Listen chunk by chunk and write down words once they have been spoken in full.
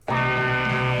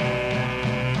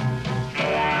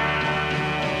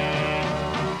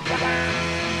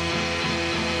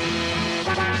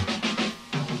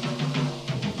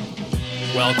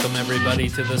Welcome, everybody,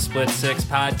 to the Split Six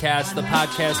Podcast, the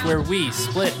podcast where we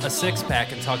split a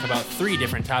six-pack and talk about three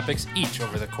different topics, each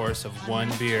over the course of one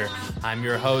beer. I'm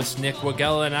your host, Nick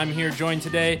Wagella, and I'm here joined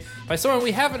today by someone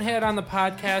we haven't had on the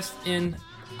podcast in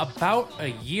about a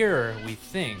year, we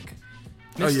think.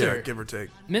 Give or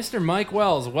take. Mr. Mike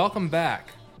Wells, welcome back.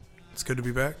 It's good to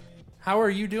be back. How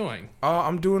are you doing?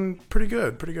 I'm doing pretty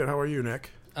good. How are you, Nick?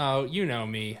 Oh, you know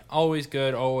me. Always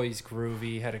good, always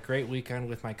groovy. Had a great weekend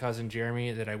with my cousin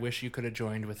Jeremy that I wish you could have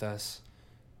joined with us.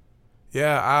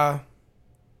 Yeah, I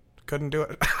couldn't do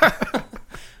it.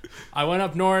 I went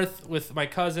up north with my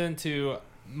cousin to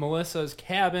Melissa's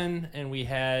cabin, and we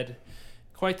had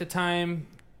quite the time,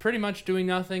 pretty much doing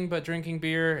nothing but drinking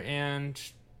beer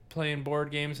and playing board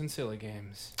games and silly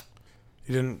games.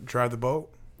 You didn't drive the boat?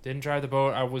 Didn't drive the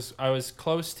boat. I was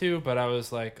close to, but I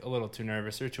was like a little too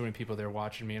nervous. There were too many people there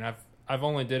watching me, and I've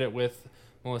only did it with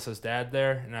Melissa's dad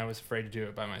there, and I was afraid to do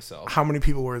it by myself. How many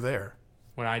people were there?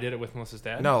 When I did it with Melissa's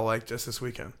dad? No, like just this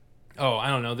weekend. Oh, I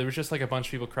don't know. There was just like a bunch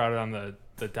of people crowded on the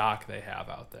dock they have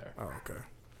out there. Oh, okay.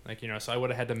 Like, so I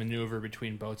would have had to maneuver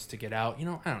between boats to get out. I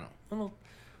don't know. A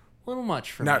little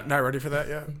much for me. Not ready for that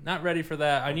yet? Not ready for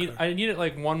that. Okay. I needed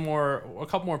like a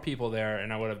couple more people there,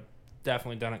 and I would have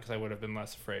definitely done it because I would have been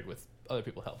less afraid with other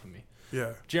people helping me.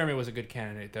 Yeah. Jeremy was a good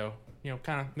candidate, though.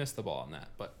 Kind of missed the ball on that.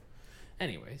 But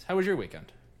anyways, how was your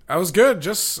weekend? I was good.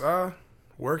 Just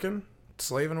working,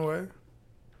 slaving away.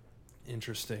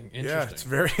 Interesting. Yeah, it's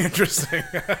very interesting.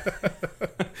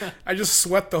 I just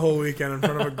sweat the whole weekend in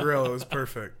front of a grill. It was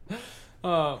perfect.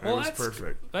 That's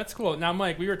perfect. That's cool. Now,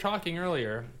 Mike, we were talking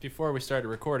earlier before we started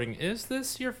recording. Is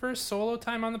this your first solo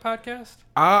time on the podcast?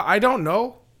 I don't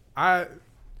know.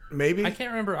 Maybe. I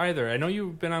can't remember either. I know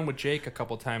you've been on with Jake a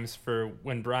couple times for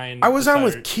when Brian. I was on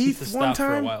with Keith one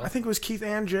time. I think it was Keith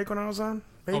and Jake when I was on.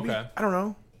 Maybe. Okay. I don't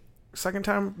know. Second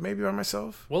time, maybe by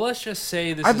myself. Well, let's just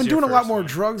say this. I've been doing a lot more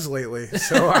drugs lately,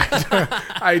 so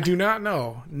I do not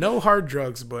know. No hard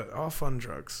drugs, but all fun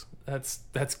drugs. That's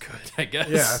good, I guess.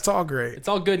 Yeah, it's all great. It's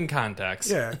all good in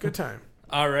context. Yeah, good time.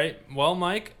 All right. Well,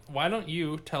 Mike, why don't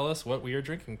you tell us what we are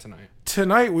drinking tonight?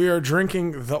 Tonight we are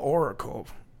drinking the Oracle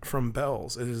from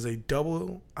Bell's. It is a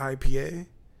double IPA.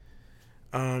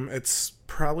 It's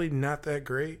probably not that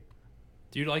great.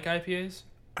 Do you like IPAs?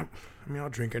 I mean, I'll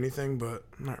drink anything, but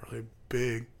I'm not really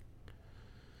big.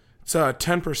 It's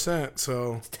 10%,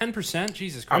 so... It's 10%?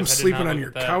 Jesus Christ. I'm sleeping on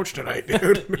your couch tonight,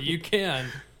 dude. You can.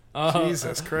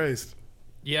 Jesus Christ.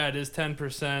 Yeah, it is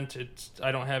 10%.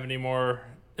 I don't have any more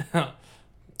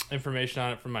information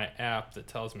on it from my app that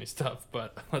tells me stuff,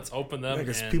 but let's open them.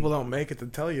 Because people don't make it to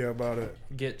tell you about it.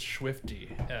 Get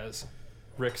swifty, as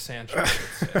Rick Sanchez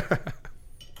would say.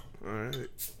 All right.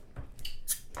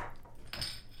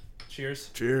 Cheers.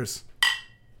 Cheers.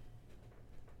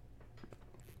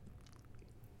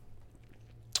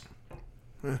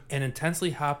 An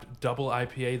intensely hopped double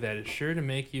IPA that is sure to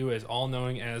make you as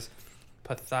all-knowing as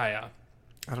Pathia.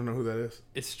 I don't know who that is.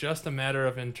 It's just a matter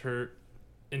of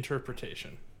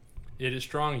interpretation. It is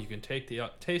strong. You can taste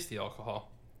the alcohol.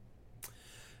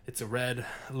 It's a red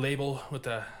label with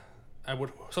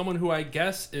someone who I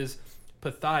guess is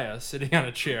Pathia sitting on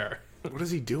a chair. What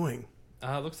is he doing?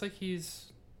 Looks like he's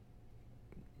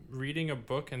reading a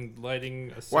book and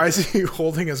lighting a cigarette. Why is he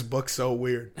holding his book so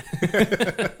weird?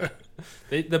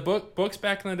 The books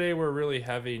back in the day were really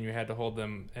heavy, and you had to hold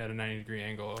them at a 90-degree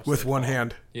angle. With one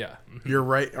hand. Yeah. Mm-hmm. Your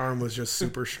right arm was just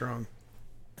super strong.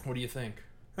 What do you think?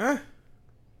 I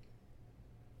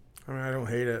mean, I don't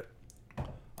hate it.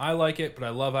 I like it, but I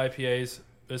love IPAs.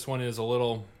 This one is a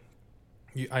little...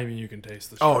 you can taste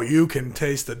the shit. Oh, you can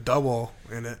taste the double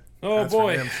in it. Oh, that's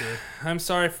boy. For damn sure. I'm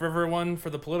sorry for everyone for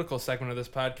the political segment of this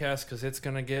podcast, because it's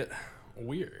going to get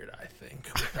weird, I think,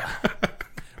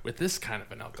 with this kind of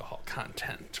an alcohol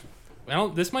content. Well,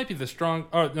 this might be this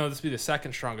would be the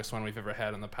second strongest one we've ever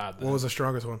had on the pod. What was the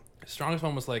strongest one? The strongest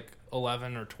one was like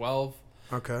 11 or 12.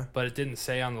 Okay. But it didn't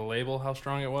say on the label how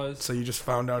strong it was. So you just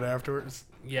found out afterwards?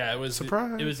 Yeah, it was.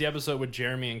 Surprise. It was the episode with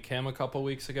Jeremy and Kim a couple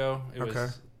weeks ago.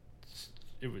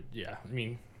 Yeah, I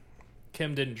mean,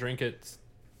 Kim didn't drink it,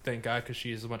 thank God, because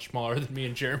she's much smaller than me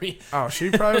and Jeremy. Oh,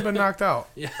 she'd probably been knocked out.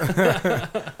 Yeah.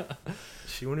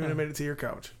 She wouldn't even have made it to your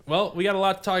couch. Well, we got a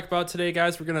lot to talk about today,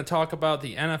 guys. We're going to talk about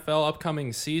the NFL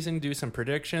upcoming season, do some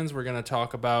predictions. We're going to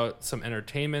talk about some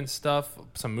entertainment stuff,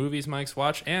 some movies Mike's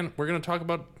watched, and we're going to talk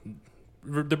about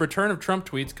the return of Trump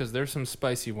tweets, because there's some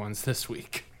spicy ones this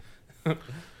week. I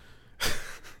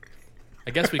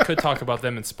guess we could talk about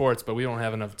them in sports, but we don't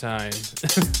have enough time.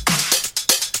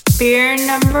 Beer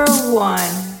number 1,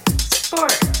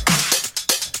 sport.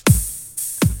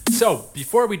 So,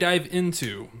 before we dive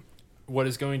into what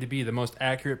is going to be the most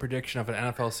accurate prediction of an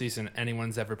NFL season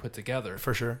anyone's ever put together.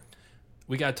 For sure.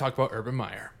 We got to talk about Urban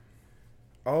Meyer.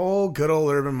 Oh, good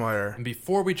old Urban Meyer. And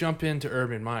before we jump into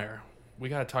Urban Meyer, we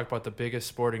got to talk about the biggest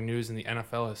sporting news in the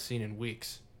NFL has seen in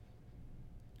weeks.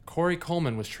 Corey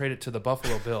Coleman was traded to the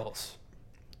Buffalo Bills.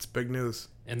 It's big news.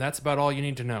 And that's about all you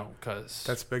need to know, because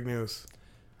That's big news.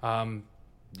 Honestly,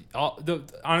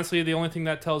 the only thing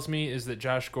that tells me is that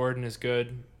Josh Gordon is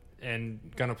good and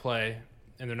gonna play,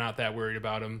 and they're not that worried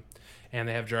about him. And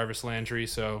they have Jarvis Landry,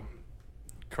 so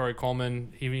Corey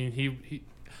Coleman. He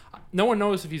no one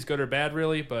knows if he's good or bad,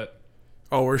 really, but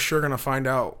Oh, we're sure gonna find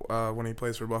out when he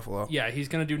plays for Buffalo. yeah, he's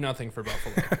gonna do nothing for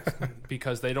Buffalo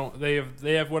because they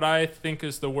have what I think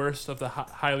is the worst of the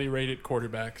highly rated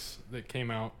quarterbacks that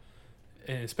came out,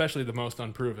 and especially the most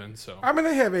unproven. So I mean,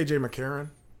 they have AJ McCarron,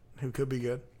 who could be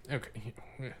good. okay,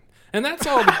 and that's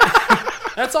all.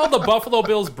 That's all the Buffalo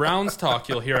Bills Browns talk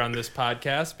you'll hear on this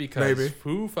podcast, because Maybe.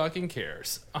 who fucking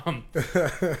cares?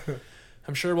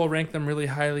 I'm sure we'll rank them really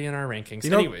highly in our rankings. You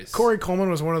know, Anyways, Corey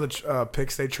Coleman was one of the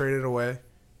picks they traded away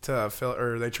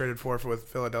to they traded for with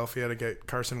Philadelphia to get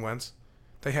Carson Wentz.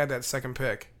 They had that second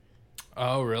pick.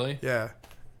 oh really? Yeah.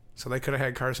 So they could have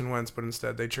had Carson Wentz, but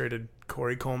instead they traded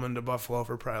Corey Coleman to Buffalo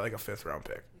for probably like a 5th round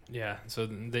pick. Yeah. So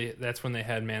that's when they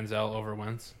had Manziel over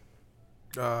Wentz.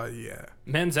 Yeah.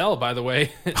 Manziel, by the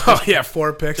way, Oh yeah,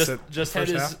 4 picks. just had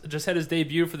his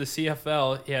debut for the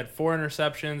CFL. He had 4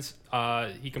 interceptions.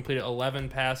 He completed 11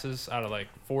 passes out of like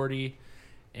 40,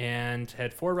 and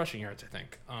had 4 rushing yards, I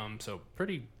think. So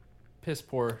pretty piss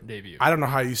poor debut. I don't know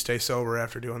how you stay sober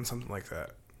after doing something like that.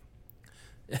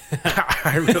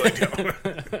 I really don't.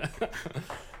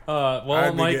 Well,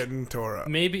 I'd be Mike, getting tore up.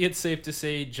 maybe it's safe to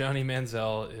say Johnny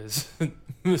Manziel is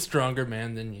the stronger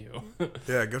man than you.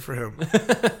 Yeah, good for him.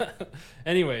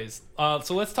 Anyways, so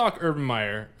let's talk Urban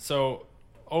Meyer. So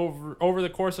over the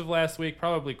course of last week,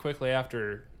 probably quickly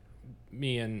after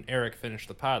me and Eric finished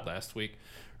the pod last week,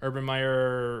 Urban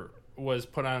Meyer was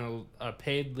put on a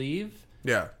paid leave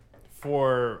Yeah.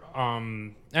 for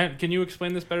and can you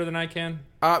explain this better than I can?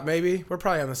 Maybe. We're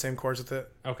probably on the same course with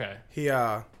it. Okay. He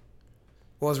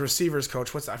his receivers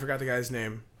coach, I forgot the guy's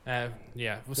name. Yeah.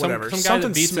 Whatever. Some guy Something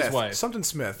that beats Smith. his wife. Something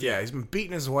Smith. Yeah, he's been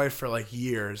beating his wife for like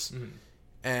years. Mm-hmm.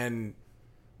 And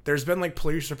there's been like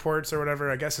police reports or whatever.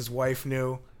 I guess his wife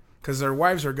knew, because their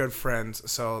wives are good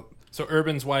friends. So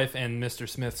Urban's wife and Mr.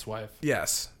 Smith's wife.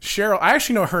 yes, Cheryl. I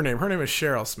actually know her name. Her name is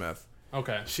Cheryl Smith.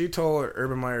 Okay. She told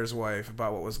Urban Meyer's wife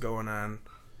about what was going on,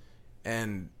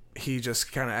 and he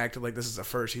just kind of acted like this is the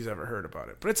first he's ever heard about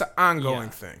it. But it's an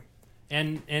ongoing thing.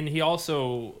 And he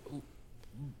also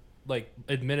like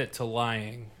admitted to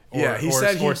lying.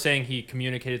 Or saying he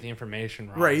communicated the information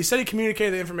wrong. Right, he said he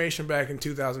communicated the information back in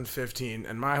 2015,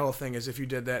 and my whole thing is if you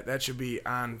did that, that should be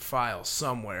on file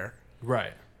somewhere.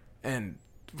 Right. And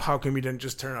how come you didn't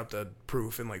just turn up the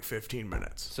proof in like 15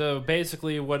 minutes? So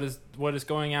basically what is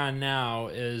going on now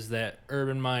is that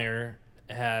Urban Meyer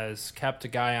has kept a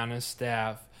guy on his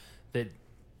staff that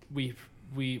we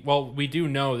do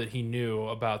know that he knew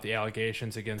about the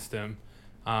allegations against him.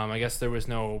 I guess there was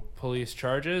no police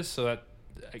charges, so that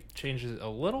changes it a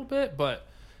little bit, but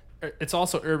it's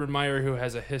also Urban Meyer who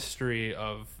has a history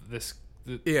of this,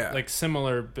 like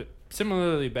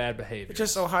similarly bad behavior. It's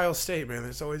just Ohio State, man.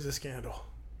 There's always a scandal.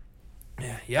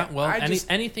 Yeah. Well,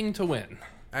 anything to win.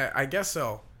 I guess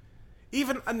so.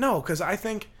 Even no, because I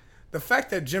think the fact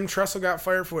that Jim Tressel got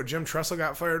fired for what Jim Tressel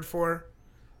got fired for,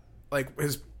 like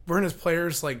weren't his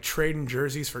players like trading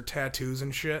jerseys for tattoos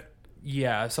and shit?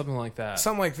 Yeah, something like that.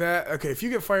 Something like that. Okay, if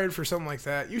you get fired for something like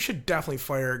that, you should definitely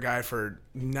fire a guy for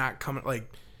not coming,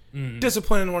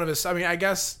 disciplining one of his. I mean, I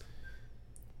guess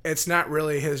it's not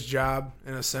really his job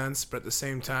in a sense, but at the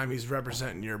same time, he's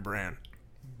representing your brand.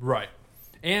 Right.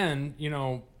 And,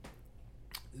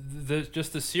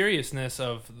 the seriousness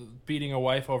of beating a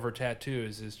wife over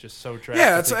tattoos is just so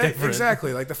drastically different. Yeah,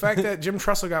 exactly. Like the fact that Jim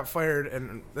Tressel got fired,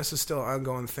 and this is still an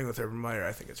ongoing thing with Urban Meyer,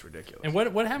 I think it's ridiculous. And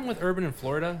what happened with Urban in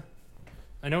Florida?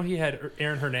 I know he had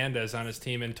Aaron Hernandez on his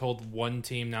team and told one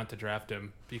team not to draft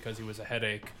him because he was a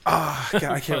headache. God,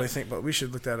 I can't really think, but we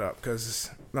should look that up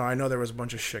because I know there was a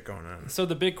bunch of shit going on. So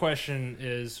the big question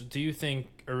is, do you think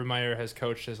Urban Meyer has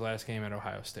coached his last game at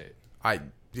Ohio State? I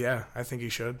think he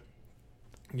should.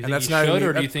 You think he should,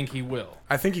 or do you think he will?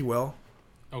 I think he will.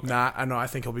 Okay. I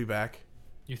think he'll be back.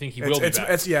 You think he will be back?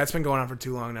 It's been going on for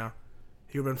too long now.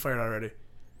 He'll been fired already.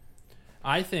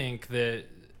 I think that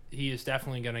he is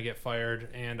definitely going to get fired,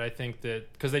 and I think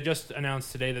that because they just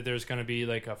announced today that there's going to be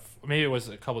maybe it was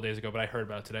a couple days ago, but I heard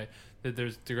about it today that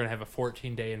they're going to have a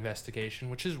 14-day investigation,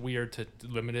 which is weird to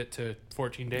limit it to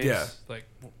 14 days. Yeah. Like,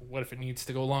 what if it needs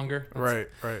to go longer? Right.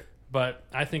 But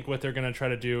I think what they're going to try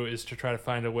to do is to try to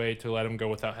find a way to let him go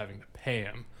without having to pay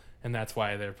him. And that's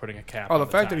why they're putting a cap on the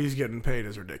fact time. that he's getting paid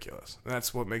is ridiculous.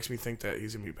 That's what makes me think that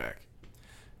he's going to be back.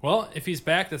 Well, if he's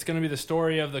back, that's going to be the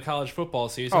story of the college football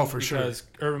season. Oh, for sure. Because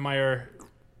Urban Meyer,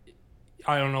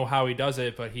 I don't know how he does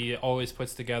it, but he always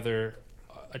puts together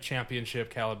a championship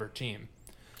caliber team.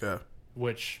 Yeah.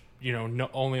 Which,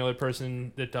 only other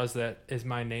person that does that is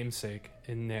my namesake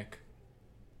in Nick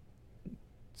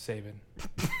Saban.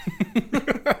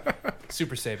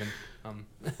 Super Saban.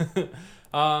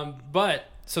 But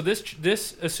so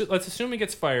this let's assume he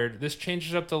gets fired. This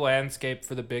changes up the landscape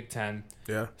for the Big Ten.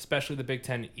 Yeah. Especially the Big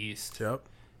Ten East. Yep.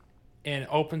 And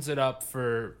opens it up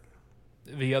for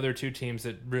the other two teams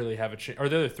that really have a chance, or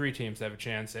the other three teams that have a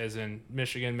chance, as in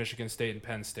Michigan, Michigan State, and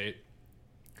Penn State.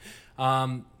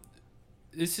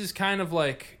 This is kind of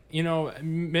like,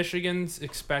 Michigan's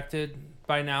expected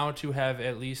by now to have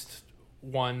at least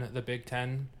won the Big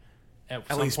Ten at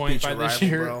some least point beat by your this rival,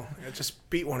 year. bro. Yeah, just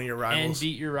beat one of your rivals. And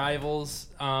beat your rivals.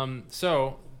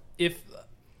 So if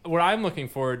what I'm looking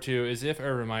forward to is if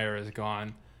Urban Meyer is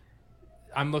gone,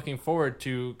 I'm looking forward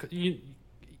to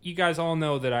you guys all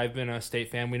know that I've been a State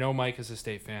fan. We know Mike is a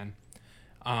State fan.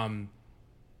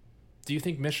 Do you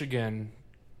think Michigan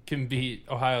can beat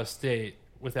Ohio State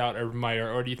without Urban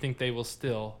Meyer, or do you think they will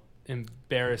still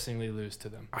embarrassingly lose to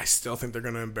them? I still think they're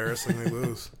going to embarrassingly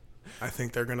lose. I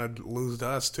think they're going to lose to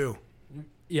us, too.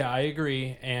 Yeah, I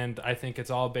agree, and I think it's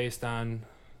all based on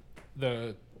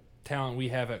the talent we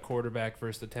have at quarterback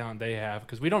versus the talent they have,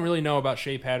 because we don't really know about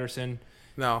Shea Patterson.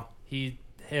 No. He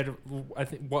had, I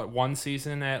think, one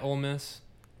season at Ole Miss?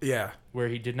 Yeah. Where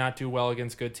he did not do well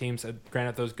against good teams.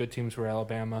 Granted, those good teams were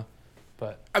Alabama,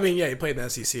 but... I mean, yeah, he played in the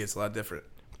SEC. It's a lot different,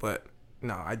 but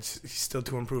no, he's still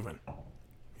too unproven.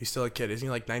 He's still a kid. Isn't he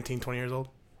like 19, 20 years old?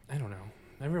 I don't know.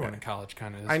 Everyone in college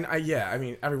kind of is. I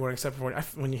mean, everyone except for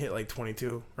when you hit like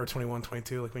 22 or 21,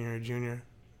 22, like when you're a junior.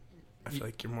 I feel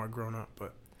like you're more grown up,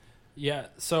 but yeah.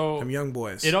 So them young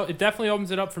boys. It definitely opens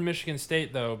it up for Michigan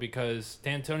State though, because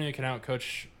D'Antonio can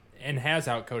outcoach and has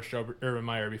outcoached Urban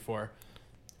Meyer before,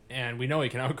 and we know he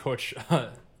can outcoach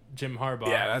Jim Harbaugh.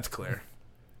 Yeah, that's clear.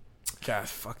 God,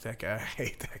 fuck that guy. I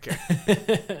hate that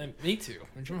guy. Me too.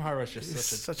 Jim Harbaugh is just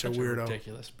such a weirdo,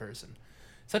 ridiculous person.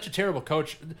 Such a terrible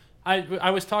coach. I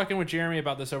was talking with Jeremy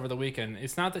about this over the weekend.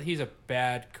 It's not that he's a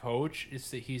bad coach. It's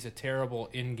that he's a terrible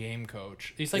in-game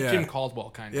coach. He's like Jim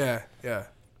Caldwell kind of. Yeah, yeah.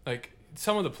 Like,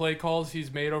 some of the play calls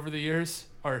he's made over the years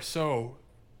are so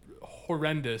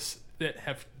horrendous that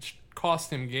have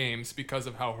cost him games because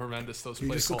of how horrendous those play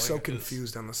calling is. He just looks so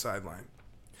confused on the sideline.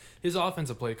 His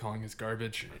offensive play calling is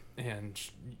garbage, and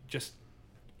just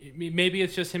maybe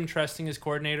it's just him trusting his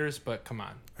coordinators, but come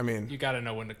on. I mean, you got to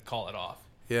know when to call it off.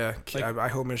 Yeah, I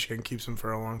hope Michigan keeps him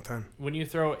for a long time. When you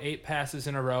throw 8 passes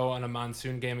in a row on a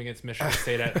monsoon game against Michigan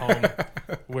State at home,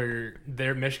 where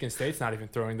Michigan State's not even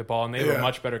throwing the ball, and they have a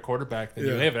much better quarterback than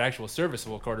you, they have an actual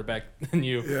serviceable quarterback than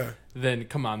you, then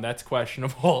come on, that's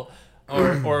questionable.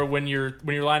 Or when you're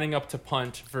lining up to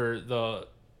punt for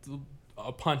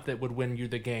a punt that would win you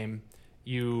the game,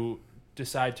 you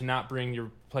decide to not bring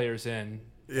your players in.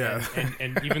 Yeah.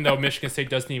 And even though Michigan State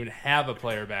doesn't even have a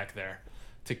player back there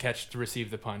to receive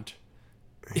the punt.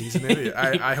 He's an idiot.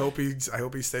 I hope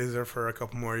he stays there for a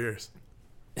couple more years.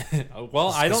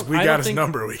 Well, we got his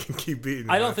number. We can keep beating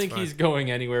him. I don't think he's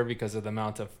going anywhere because of the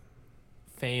amount of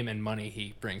fame and money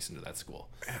he brings into that school.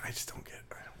 I just don't get it.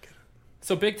 I don't get it.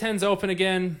 So Big Ten's open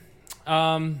again.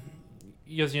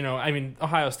 Because, I mean,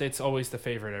 Ohio State's always the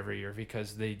favorite every year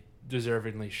because they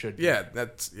deservedly should be. Yeah,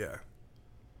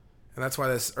 and that's why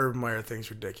this Urban Meyer thing's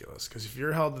ridiculous. Because if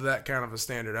you're held to that kind of a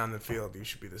standard on the field, you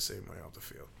should be the same way off the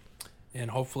field.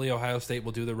 And hopefully Ohio State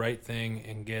will do the right thing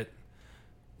and get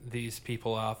these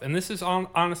people off. And this is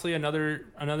honestly another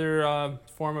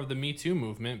form of the Me Too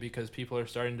movement, because people are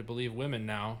starting to believe women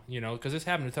now. Because this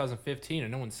happened in 2015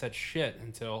 and no one said shit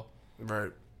until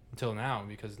now,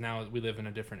 because now we live in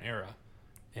a different era.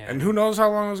 And who knows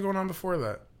how long it was going on before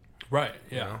that? Right.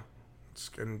 Yeah.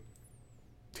 And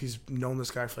he's known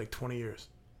this guy for like 20 years.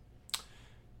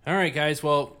 All right, guys.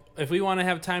 Well, if we want to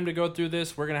have time to go through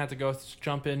this, we're going to have to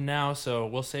jump in now. So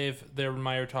we'll save the Urban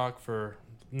Meyer talk for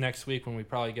next week when we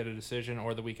probably get a decision,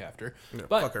 or the week after. Yeah,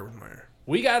 but fuck Urban Meyer.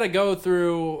 We got to go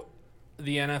through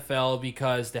the NFL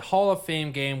because the Hall of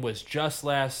Fame game was just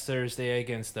last Thursday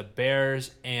against the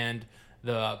Bears and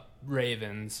the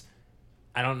Ravens.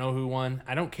 I don't know who won.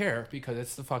 I don't care because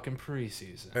it's the fucking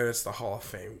preseason. And it's the Hall of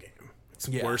Fame game. It's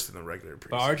worse than the regular preseason.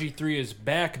 But RG3 is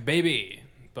back, baby.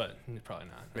 but probably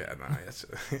not. Yeah,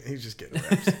 no, he's just getting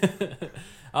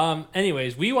reps.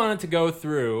 Anyways, we wanted to go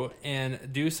through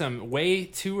and do some way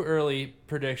too early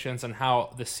predictions on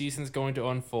how the season's going to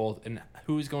unfold and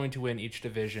who's going to win each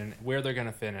division, where they're going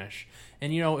to finish.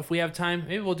 And, if we have time,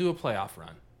 maybe we'll do a playoff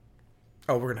run.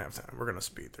 Oh, we're going to have time. We're going to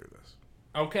speed through this.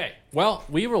 Okay. Well,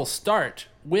 we will start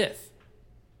with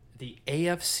the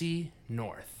AFC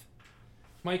North.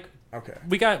 Mike, okay.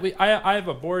 I have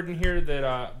a board in here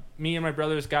that me and my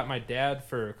brothers got my dad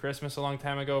for Christmas a long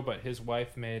time ago, but his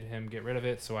wife made him get rid of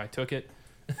it, so I took it.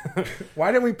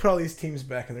 Why didn't we put all these teams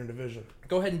back in their division?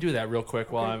 Go ahead and do that real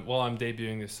quick while I'm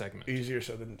debuting this segment. Easier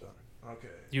said than done. Okay.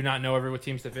 You not know every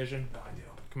team's division? No, I do.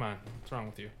 Come on, what's wrong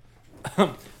with you?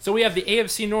 So we have the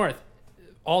AFC North,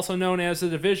 also known as the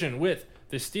division, with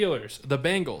the Steelers, the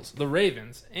Bengals, the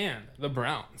Ravens, and the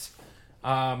Browns.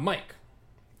 Mike,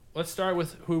 let's start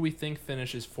with who we think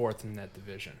finishes fourth in that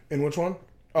division. In which one?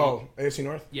 Oh, AFC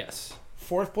North? Yes.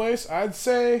 Fourth place, I'd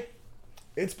say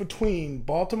it's between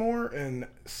Baltimore and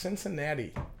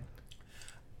Cincinnati.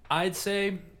 I'd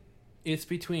say it's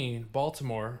between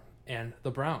Baltimore and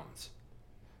the Browns.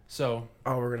 So,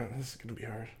 this is gonna be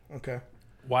hard. Okay.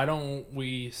 Why don't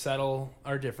we settle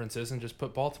our differences and just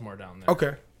put Baltimore down there?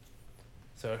 Okay.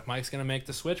 So if Mike's going to make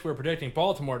the switch, we're predicting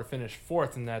Baltimore to finish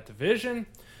fourth in that division.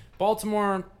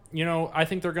 Baltimore, I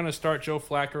think they're going to start Joe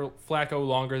Flacco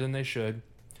longer than they should.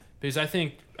 Because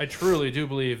I truly do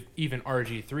believe even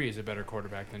RG3 is a better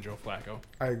quarterback than Joe Flacco.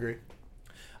 I agree.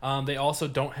 They also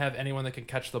don't have anyone that can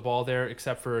catch the ball there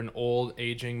except for an old,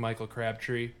 aging Michael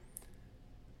Crabtree.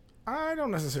 I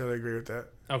don't necessarily agree with that.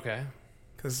 Okay.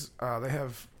 Because they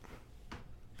have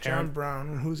John Brown.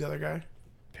 And who's the other guy?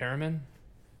 Perriman?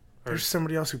 There's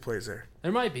somebody else who plays there.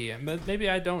 There might be. Maybe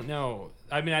I don't know.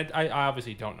 I mean, I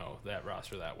obviously don't know that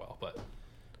roster that well. But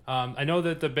I know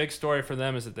that the big story for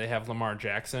them is that they have Lamar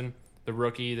Jackson, the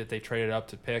rookie that they traded up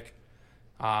to pick.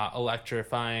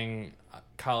 Electrifying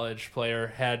college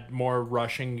player, had more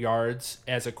rushing yards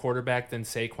as a quarterback than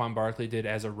Saquon Barkley did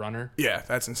as a runner. Yeah,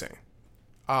 that's insane.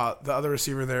 The other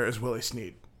receiver there is Willie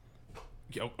Snead.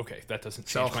 Okay, that doesn't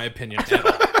change my opinion at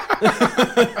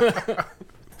all.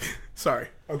 Sorry.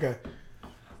 Okay.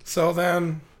 So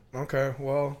then, my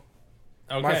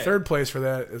third place for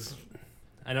that is...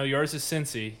 I know yours is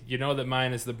Cincy. You know that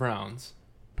mine is the Browns.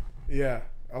 Yeah.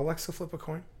 Alexa, flip a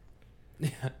coin? Yeah,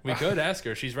 we could ask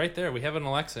her. She's right there. We have an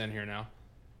Alexa in here now.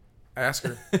 Ask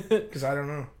her, because I don't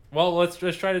know. Well, let's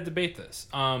try to debate this.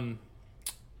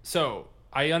 So,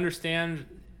 I understand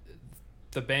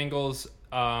the Bengals'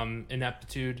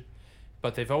 ineptitude,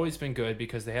 but they've always been good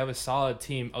because they have a solid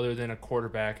team other than a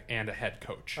quarterback and a head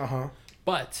coach. Uh-huh.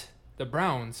 But the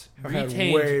Browns have had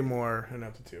way more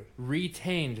ineptitude.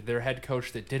 Retained their head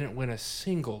coach that didn't win a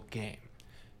single game.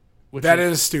 That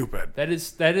is stupid. That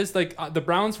is like the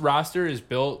Browns roster is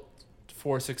built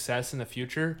for success in the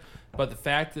future, but the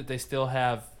fact that they still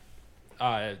have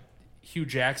Hugh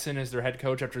Jackson as their head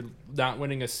coach after not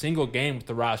winning a single game with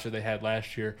the roster they had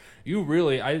last year,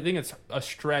 I think it's a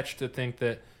stretch to think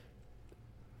that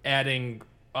adding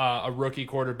a rookie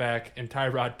quarterback and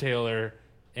Tyrod Taylor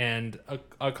and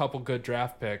a couple good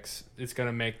draft picks is going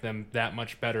to make them that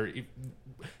much better.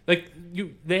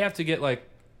 They have to get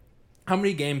how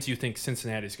many games do you think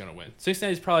Cincinnati's going to win?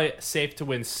 Cincinnati's probably safe to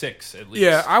win 6 at least.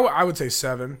 Yeah, I would say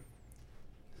 7.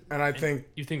 And think...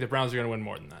 You think the Browns are going to win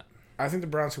more than that? I think the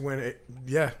Browns can win 8.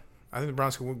 Yeah. I think the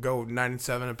Browns can go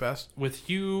 9-7 at best. With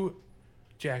Hugh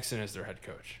Jackson as their head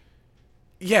coach.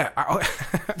 Yeah.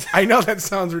 I know that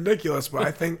sounds ridiculous, but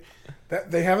I think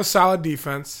that they have a solid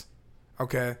defense.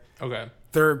 Okay.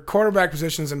 Their quarterback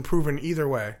position's improving either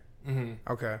way.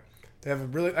 Mm-hmm. Okay.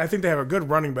 I think they have a good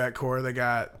running back core. They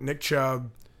got Nick Chubb,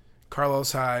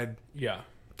 Carlos Hyde,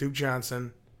 Duke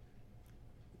Johnson,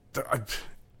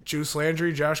 Juice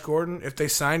Landry, Josh Gordon. If they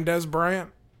sign Dez Bryant,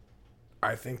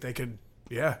 I think they could.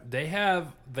 Yeah, they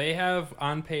have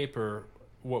on paper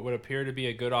what would appear to be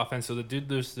a good offense. So the dude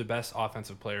loses the best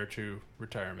offensive player to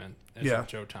retirement,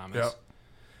 Joe Thomas. Yeah.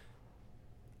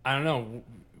 I don't know.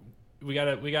 We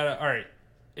gotta. All right.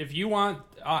 If you want,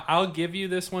 I'll give you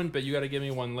this one, but you got to give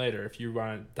me one later if you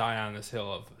want to die on this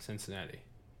hill of Cincinnati.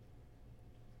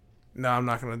 No, I'm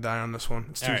not going to die on this one.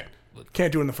 It's all right.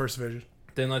 Can't do it in the first division.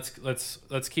 Then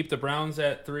let's keep the Browns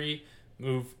at 3,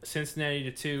 move Cincinnati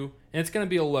to 2, and it's going to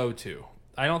be a low 2.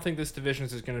 I don't think this division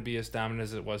is going to be as dominant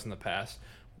as it was in the past.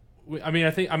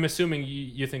 I'm assuming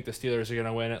you think the Steelers are going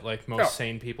to win it like most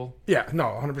sane people. Yeah, no,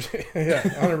 100%. Yeah,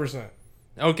 100%.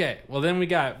 Okay, well then we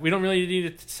don't really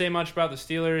need to say much about the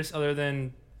Steelers other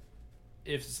than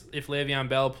if Le'Veon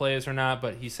Bell plays or not,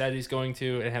 but he said he's going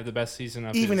to and have the best season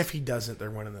of Even if he doesn't,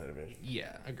 they're winning the division.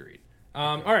 Yeah, agreed.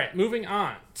 All right, moving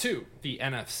on to the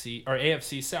NFC or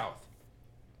AFC South.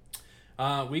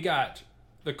 We got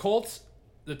the Colts,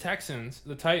 the Texans,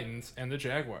 the Titans, and the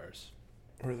Jaguars.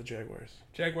 Where are the Jaguars?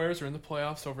 Jaguars are in the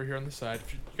playoffs over here on the side.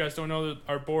 If you guys don't know, that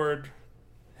our board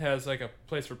has like a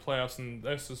place for playoffs, and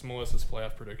this is Melissa's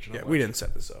playoff prediction. Yeah, we didn't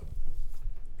set this up.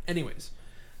 Anyways,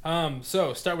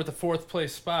 so start with the 4th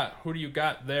place spot. Who do you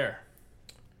got there?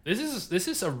 This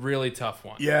is a really tough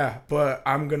one. Yeah, but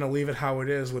I'm gonna leave it how it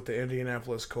is with the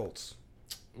Indianapolis Colts.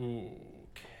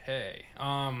 Okay.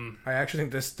 I actually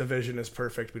think this division is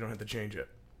perfect. We don't have to change it.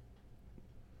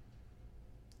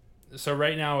 So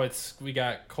right now we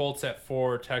got Colts at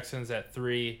 4, Texans at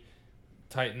 3,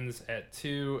 Titans at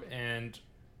 2, and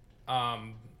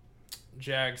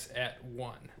Jags at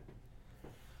 1.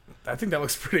 I think that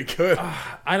looks pretty good.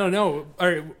 I don't know. All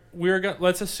right,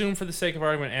 let's assume for the sake of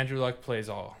argument Andrew Luck plays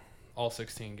all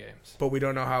 16 games. But we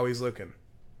don't know how he's looking.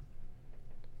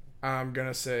 I'm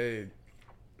gonna say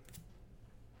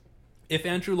if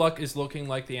Andrew Luck is looking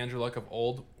like the Andrew Luck of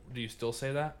old, do you still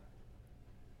say that?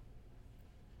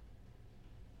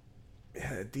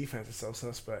 Yeah, the defense is so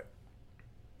suspect.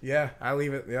 Yeah, I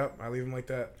leave it. Yep, I leave him like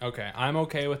that. Okay, I'm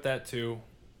okay with that too.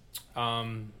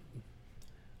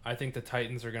 I think the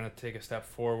Titans are going to take a step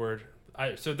forward.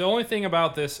 So the only thing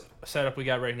about this setup we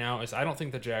got right now is I don't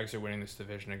think the Jags are winning this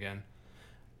division again.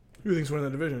 Who do you think's winning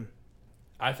the division?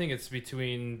 I think it's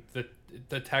between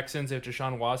the Texans if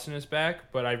Deshaun Watson is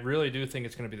back, but I really do think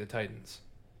it's going to be the Titans.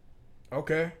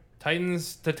 Okay.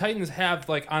 The Titans have,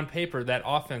 like, on paper, that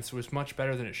offense was much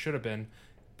better than it should have been,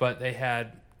 but they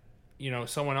had,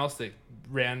 someone else that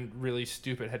ran really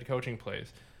stupid head coaching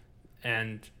plays.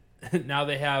 And now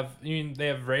they have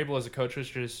Vrabel as a coach,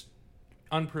 which is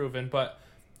unproven, but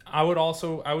I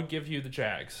would give you the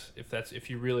Jags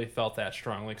if you really felt that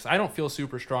strongly, because I don't feel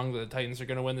super strong that the Titans are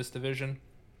going to win this division.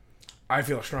 I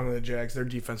feel strongly the Jags. Their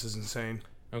defense is insane.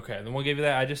 Okay, then we'll give you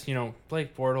that. I just,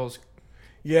 Blake Bortles.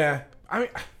 Yeah, I mean,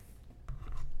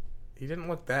 he didn't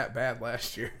look that bad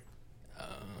last year.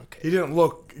 Okay. He didn't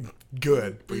look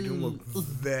good, but he didn't look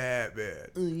that bad.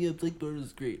 Yeah, Blake Bortles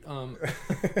is great.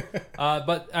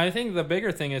 But I think the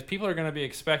bigger thing is people are going to be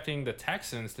expecting the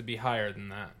Texans to be higher than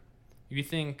that. You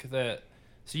think that...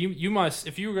 So you must...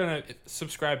 If you're going to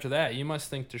subscribe to that, you must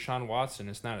think Deshaun Watson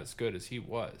is not as good as he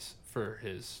was for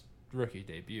his rookie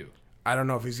debut. I don't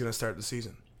know if he's going to start the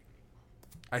season.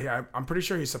 I'm pretty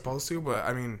sure he's supposed to, but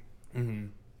I mean... Mm-hmm.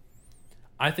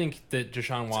 I think that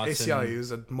Deshaun Watson... ACLU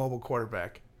is a mobile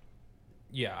quarterback.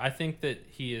 Yeah, I think that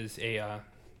he is a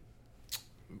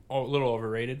little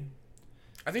overrated.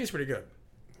 I think he's pretty good.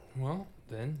 Well,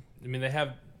 then, I mean,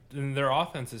 their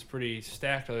offense is pretty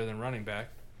stacked other than running back,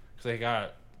 because they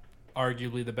got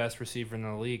arguably the best receiver in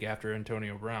the league after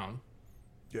Antonio Brown.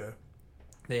 Yeah.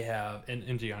 They have, and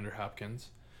DeAndre Hopkins.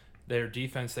 Their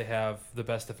defense, they have the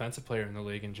best defensive player in the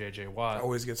league in J.J. Watt.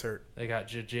 Always gets hurt. They got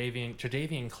Jadeveon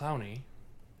Clowney.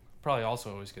 Probably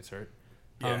also always gets hurt.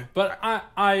 Yeah. But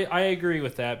I agree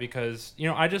with that because,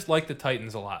 I just like the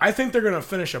Titans a lot. I think they're going to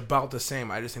finish about the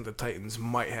same. I just think the Titans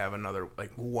might have another,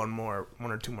 like, one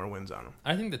or two more wins on them.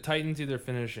 I think the Titans either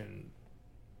finish in...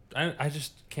 I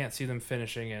just can't see them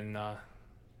finishing in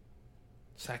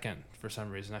second for some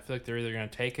reason. I feel like they're either going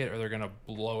to take it or they're going to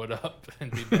blow it up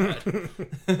and be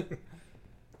bad.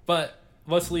 But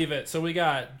let's leave it. So we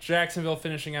got Jacksonville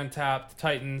finishing on top, the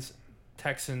Titans,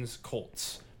 Texans,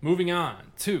 Colts. Moving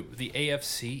on to the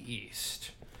AFC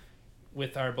East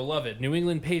with our beloved New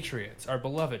England Patriots, our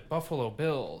beloved Buffalo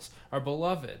Bills, our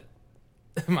beloved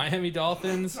Miami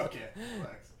Dolphins,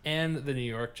 and the New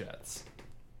York Jets.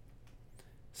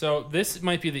 So this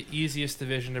might be the easiest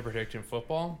division to predict in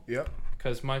football. Yep.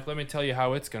 Because, Mike, let me tell you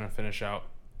how it's going to finish out.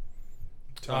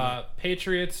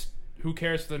 Patriots, who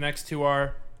cares who the next two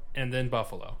are, and then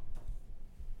Buffalo.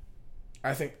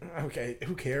 I think, okay,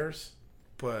 who cares?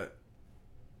 But...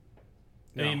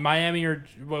 No. I mean, Miami or...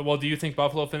 Well, do you think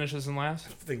Buffalo finishes in last?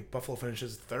 I think Buffalo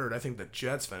finishes third. I think the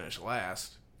Jets finish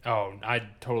last. Oh, I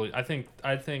think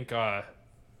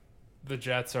the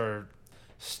Jets are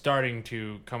starting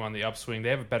to come on the upswing. They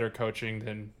have a better coaching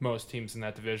than most teams in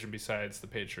that division besides the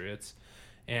Patriots.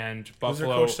 And Buffalo... Who's their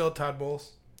coach still? Todd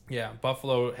Bowles? Yeah,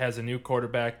 Buffalo has a new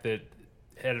quarterback that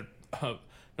had a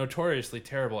notoriously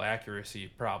terrible accuracy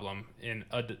problem in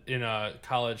a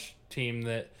college team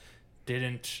that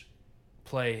didn't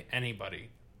play anybody.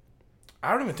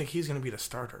 I don't even think he's going to be the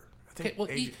starter. I think who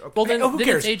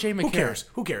cares? AJ McCarron.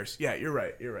 Who cares? Yeah, you're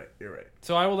right.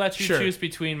 So I will let you choose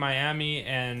between Miami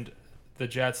and the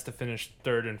Jets to finish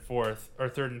third and fourth, or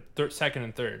second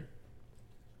and third.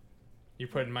 You're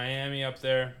putting Miami up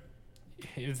there.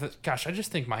 Gosh, I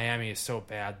just think Miami is so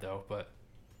bad though. But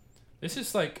This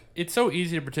is like, it's so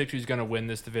easy to predict who's going to win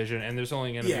this division, and there's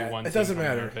only going to be one. It doesn't team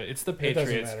coming matter. out of it. It's the It doesn't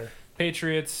Patriots. matter.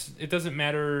 Patriots. It doesn't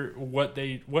matter what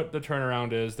the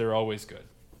turnaround is. They're always good.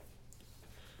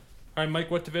 All right,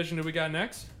 Mike. What division do we got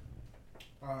next?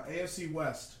 AFC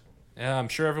West. Yeah, I'm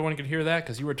sure everyone could hear that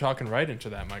because you were talking right into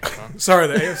that microphone. Sorry,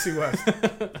 the AFC West.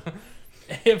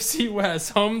 AFC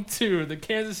West, home to the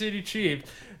Kansas City Chiefs,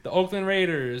 the Oakland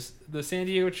Raiders, the San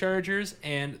Diego Chargers,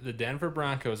 and the Denver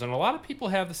Broncos. And a lot of people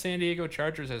have the San Diego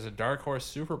Chargers as a dark horse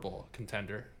Super Bowl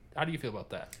contender. How do you feel about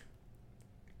that?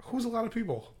 Who's a lot of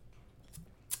people?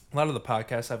 A lot of the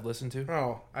podcasts I've listened to.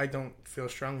 Oh, I don't feel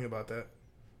strongly about that.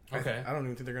 Okay. I don't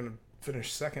even think they're going to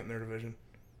finish second in their division.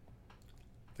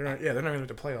 They're not going to make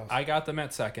the playoffs. I got them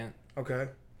at second. Okay.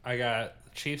 I got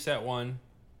Chiefs at 1,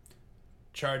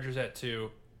 Chargers at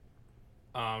 2,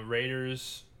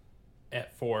 Raiders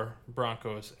at 4,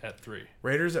 Broncos at 3.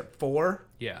 Raiders at 4?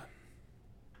 Yeah.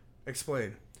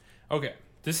 Explain. Okay.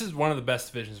 This is one of the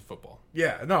best divisions of football.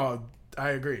 Yeah, no,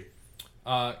 I agree.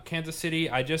 Kansas City,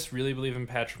 I just really believe in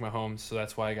Patrick Mahomes, so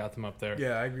that's why I got them up there.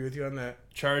 Yeah, I agree with you on that.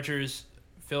 Chargers,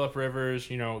 Phillip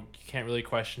Rivers, you can't really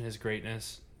question his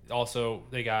greatness. Also,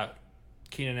 they got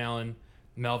Keenan Allen,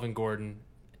 Melvin Gordon,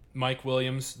 Mike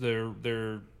Williams,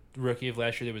 their rookie of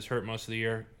last year that was hurt most of the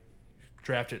year,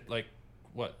 drafted in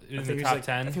the top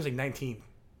 10. I think he was like 19.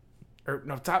 Or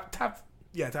no, top 10,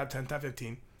 top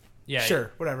 15. Yeah,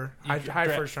 sure, whatever. High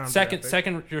first round.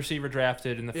 Second receiver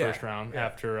drafted in the Yeah, first round yeah.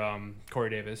 after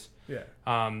Corey Davis. Yeah.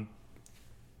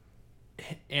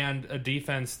 And a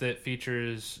defense that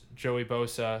features Joey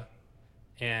Bosa,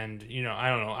 and I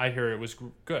don't know. I hear it was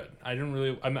good. I didn't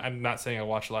really. I'm not saying I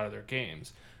watched a lot of their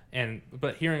games,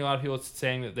 but hearing a lot of people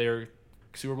saying that they're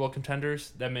Super Bowl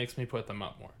contenders, that makes me put them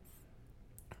up more.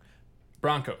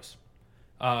 Broncos,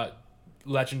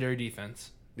 legendary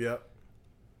defense. Yep.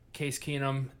 Case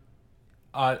Keenum.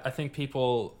 I think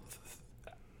people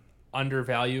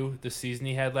undervalue the season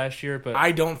he had last year, but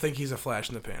I don't think he's a flash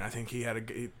in the pan. I think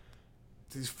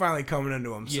he's finally coming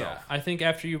into himself. yeah, I think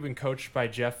after you've been coached by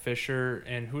Jeff Fisher,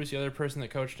 and who was the other person that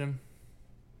coached him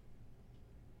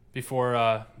before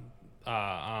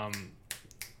Pat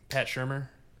Shurmur?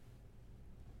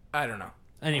 I don't know.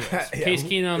 Anyways, Yeah, Case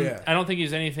Keenum, yeah. I don't think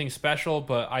he's anything special,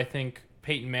 but I think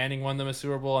Peyton Manning won them a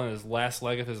Super Bowl in his last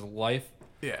leg of his life.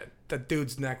 Yeah, that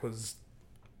dude's neck was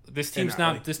This team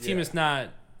is not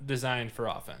designed for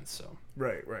offense, so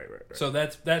right. So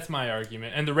that's my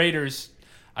argument. And the Raiders,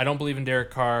 I don't believe in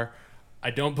Derek Carr.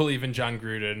 I don't believe in John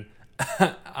Gruden.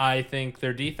 I think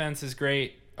their defense is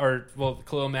great,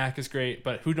 Khalil Mack is great,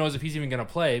 but who knows if he's even going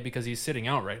to play because he's sitting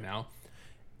out right now.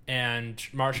 And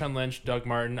Marshawn Lynch, Doug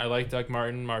Martin. I like Doug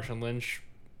Martin, Marshawn Lynch.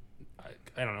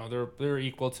 I don't know. They're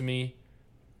equal to me.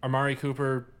 Amari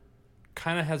Cooper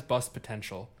kind of has bust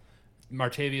potential.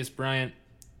 Martavius Bryant,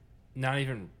 not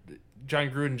even. John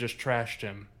Gruden just trashed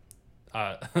him.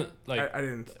 I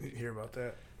didn't hear about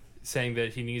that. Saying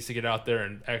that he needs to get out there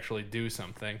and actually do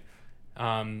something.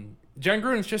 John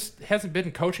Gruden just hasn't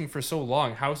been coaching for so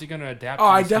long. How is he going to adapt? Oh, to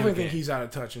I this definitely new think game? he's out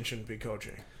of touch and shouldn't be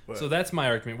coaching. But. So that's my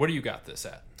argument. What do you got this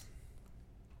at?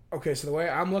 Okay, so the way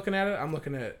I'm looking at it, I'm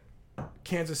looking at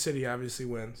Kansas City obviously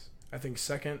wins. I think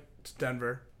second it's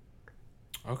Denver.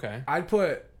 Okay. I would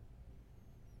put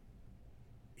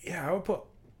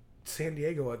San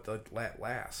Diego at the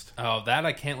last. Oh, that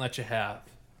I can't let you have.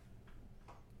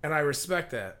 And I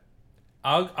respect that.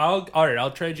 All right,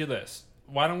 I'll trade you this.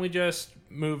 Why don't we just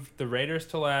move the Raiders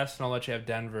to last and I'll let you have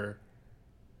Denver.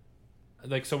 I'll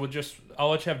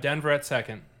let you have Denver at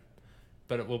second,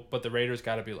 but the Raiders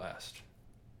got to be last.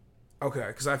 Okay,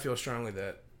 because I feel strongly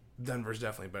that Denver's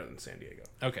definitely better than San Diego.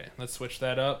 Okay, let's switch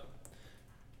that up.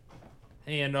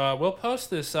 And we'll post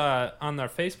this on our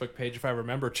Facebook page, if I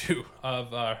remember to,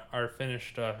 of our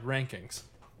finished rankings.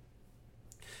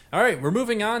 All right, we're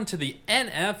moving on to the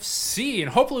NFC,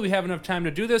 and hopefully we have enough time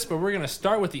to do this, but we're going to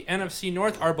start with the NFC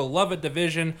North, our beloved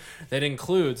division that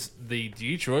includes the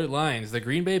Detroit Lions, the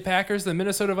Green Bay Packers, the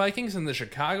Minnesota Vikings, and the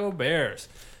Chicago Bears.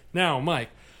 Now, Mike,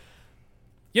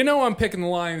 I'm picking the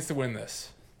Lions to win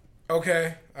this.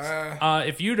 Okay.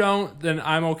 If you don't, then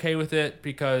I'm okay with it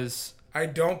because... I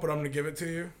don't, but I'm going to give it to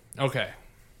you. Okay.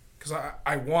 Because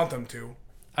I want them to.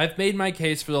 I've made my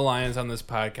case for the Lions on this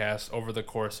podcast over the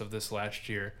course of this last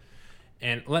year,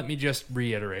 and let me just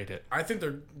reiterate it. I think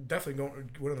they're definitely going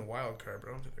to win the wild card, but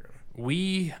I don't think they're going to.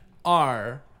 We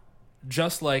are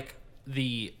just like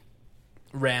the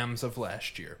Rams of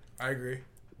last year. I agree.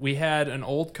 We had an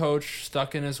old coach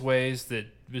stuck in his ways that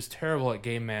was terrible at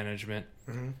game management,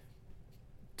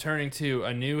 turning to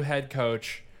a new head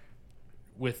coach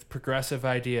with progressive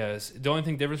ideas. The only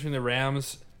thing difference between the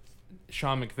Rams,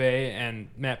 Sean McVay, and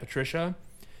Matt Patricia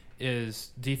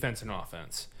is defense and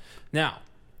offense. Now,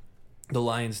 the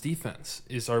Lions' defense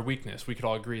is our weakness. We could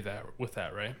all agree with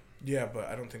that, right? Yeah, but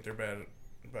I don't think they're bad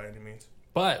by any means.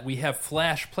 But we have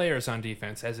flash players on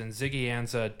defense, as in Ziggy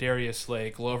Ansah, Darius Slay,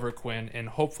 Glover Quinn, and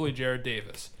hopefully Jared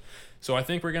Davis. So I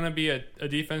think we're going to be a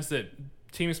defense that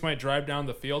teams might drive down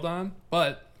the field on,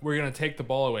 but we're going to take the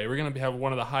ball away. We're going to have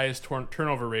one of the highest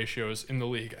turnover ratios in the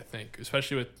league, I think,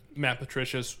 especially with Matt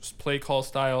Patricia's play call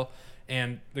style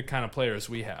and the kind of players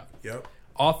we have. Yep.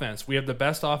 Offense, we have the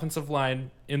best offensive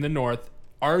line in the North,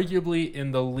 arguably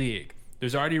in the league.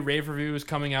 There's already rave reviews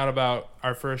coming out about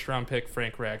our first-round pick,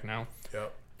 Frank Ragnow.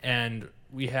 Yep. And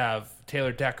we have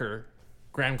Taylor Decker,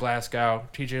 Graham Glasgow,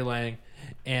 TJ Lang,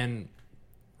 and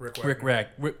Rick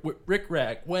Wagner.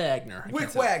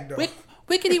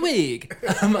 Wickety Wig.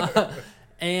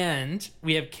 And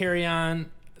we have Kerryon,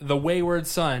 the wayward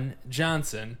son,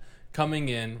 Johnson, coming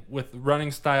in with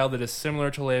running style that is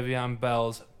similar to Le'Veon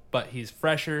Bell's, but he's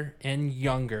fresher and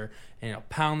younger, and he'll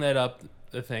pound that up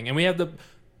the thing. And we have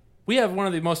one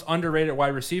of the most underrated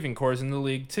wide receiving cores in the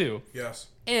league too. Yes.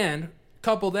 And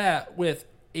couple that with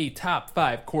a top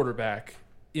 5 quarterback,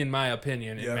 in my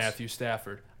opinion, in Matthew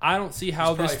Stafford. I don't see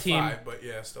how this team. 5, but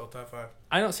yeah, still top 5.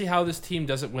 I don't see how this team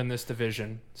doesn't win this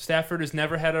division. Stafford has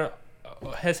never had a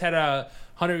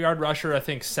 100-yard rusher, I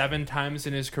think, 7 times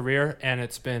in his career, and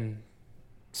it's been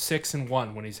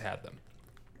 6-1 when he's had them.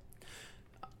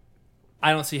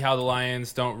 I don't see how the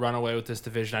Lions don't run away with this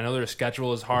division. I know their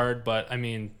schedule is hard, but I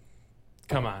mean,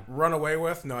 come on. Run away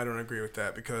with? No, I don't agree with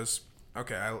that because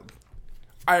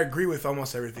I agree with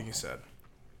almost everything you said.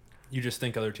 You just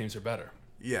think other teams are better.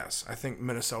 Yes, I think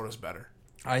Minnesota's better.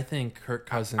 I think Kirk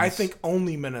Cousins. I think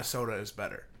only Minnesota is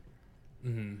better.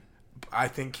 Mm-hmm. I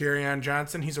think Kerryon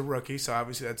Johnson, he's a rookie, so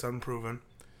obviously that's unproven.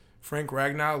 Frank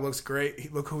Ragnow looks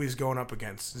great. Look who he's going up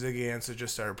against. Ziggy Ansah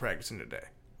just started practicing today.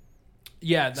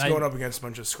 Yeah, he's going up against a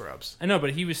bunch of scrubs. I know,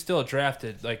 but he was still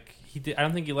drafted. Like he did. I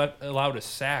don't think he allowed a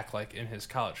sack like in his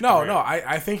college career. No,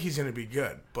 I think he's going to be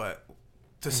good, but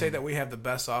to say that we have the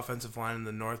best offensive line in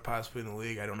the North, possibly in the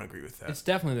league, I don't agree with that. It's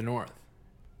definitely the North.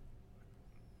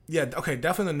 Yeah, okay,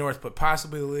 definitely the North, but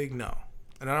possibly the league, no.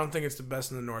 And I don't think it's the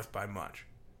best in the North by much.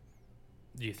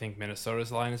 Do you think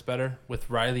Minnesota's line is better with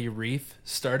Riley Reif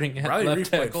starting at Riley left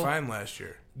Reif tackle? played fine last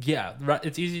year. Yeah,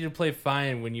 it's easy to play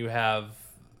fine when you have,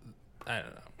 I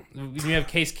don't know, when you have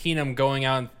Case Keenum going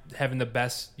out and having the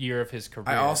best year of his career.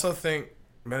 I also think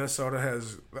Minnesota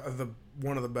has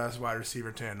one of the best wide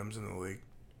receiver tandems in the league.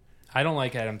 I don't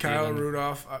like Adam Kyle Thielen.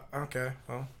 Rudolph. Okay,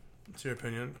 well, that's your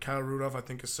opinion. Kyle Rudolph, I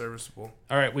think, is serviceable.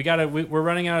 All right, we're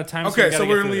running out of time. Okay, so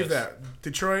we're gonna leave that.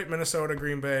 Detroit, Minnesota,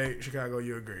 Green Bay, Chicago.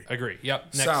 You agree? Agree.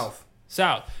 Yep. Next.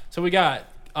 South. So we got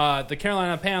the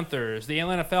Carolina Panthers, the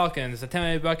Atlanta Falcons, the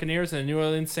Tampa Bay Buccaneers, and the New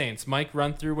Orleans Saints. Mike,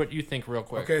 run through what you think real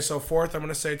quick. Okay, so fourth, I'm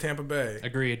gonna say Tampa Bay.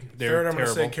 Agreed. Third, I'm gonna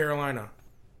say Carolina.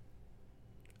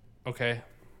 Okay.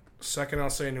 Second, I'll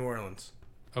say New Orleans.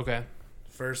 Okay.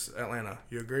 First, Atlanta.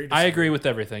 You agree? I agree with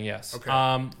everything, yes.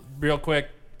 Okay. Real quick,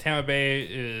 Tampa Bay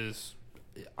is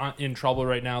in trouble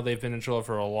right now. They've been in trouble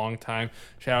for a long time.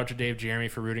 Shout out to Dave Jeremy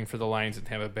for rooting for the Lions in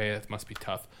Tampa Bay. That must be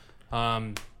tough.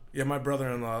 Yeah, my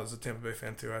brother-in-law is a Tampa Bay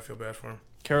fan, too. I feel bad for him.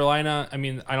 Carolina, I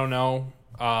mean, I don't know.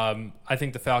 I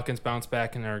think the Falcons bounce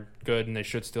back and are good, and they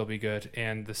should still be good.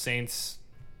 And the Saints,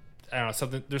 I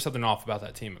don't know, there's something off about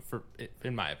that team,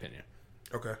 in my opinion.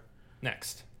 Okay.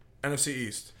 Next. NFC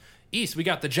East. East, we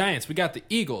got the Giants, we got the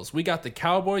Eagles, we got the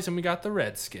Cowboys, and we got the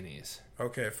Redskins.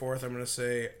 Okay, fourth, I'm going to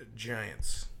say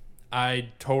Giants. I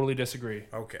totally disagree.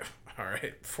 Okay, all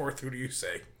right. Fourth, who do you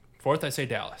say? Fourth, I say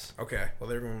Dallas. Okay, well,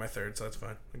 they're going to be my third, so that's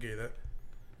fine. I'll give you that.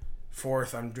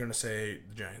 Fourth, I'm going to say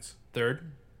the Giants. Third?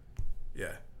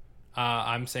 Yeah.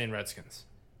 I'm saying Redskins.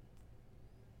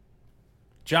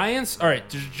 Giants, all right,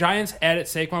 Giants added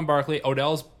Saquon Barkley,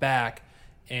 Odell's back,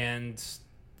 and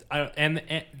I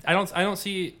don't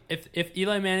see if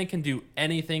Eli Manning can do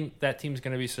anything, that team's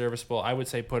going to be serviceable. I would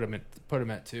say put him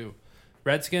at 2.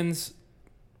 Redskins,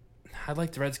 I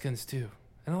like the Redskins too,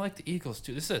 and I like the Eagles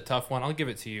too. This is a tough one. I'll give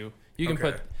it to you. You can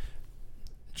put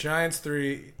Giants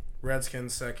 3,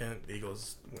 Redskins 2nd,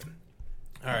 Eagles win.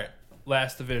 All right,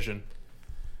 last division.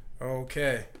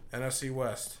 Okay, NFC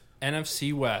West.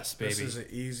 NFC West, baby. This is an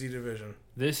easy division.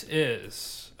 This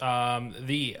is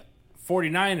the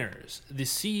 49ers, the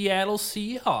Seattle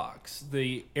Seahawks,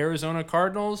 the Arizona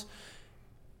Cardinals,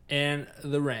 and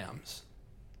the Rams.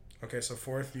 Okay, so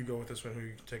fourth, you go with this one. Who are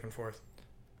you taking fourth?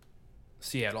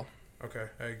 Seattle. Okay,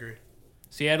 I agree.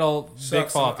 Seattle, big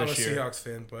fall off this year. I'm a Seahawks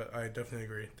fan, but I definitely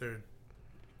agree. They're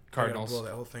Cardinals. blow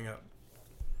that whole thing up.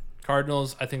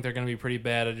 Cardinals, I think they're going to be pretty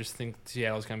bad. I just think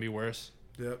Seattle's going to be worse.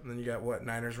 Yep, and then you got what,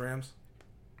 Niners, Rams?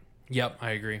 Yep,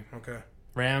 I agree. Okay.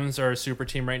 Rams are a super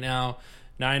team right now.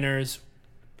 Niners,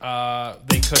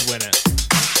 they could win it.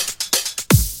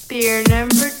 Beer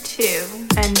number 2,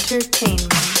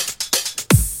 entertainment.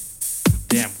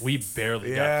 Damn, we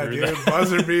barely got through that.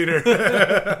 Buzzer beater.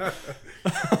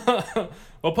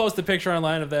 We'll post a picture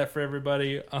online of that for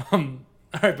everybody. All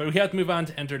right, but we have to move on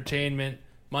to entertainment.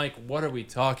 Mike, what are we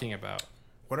talking about?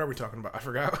 What are we talking about? I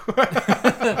forgot.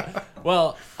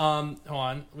 Well, hold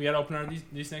on. We got to open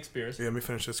these next beers. Yeah, let me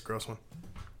finish this gross one.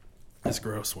 This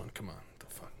gross one. Come on. What the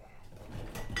fuck?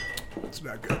 It's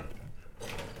not good.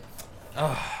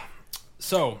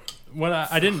 So when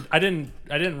I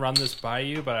didn't run this by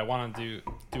you, but I wanted to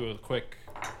do a quick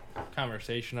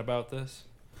conversation about this.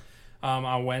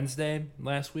 On Wednesday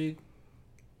last week,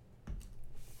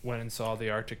 went and saw the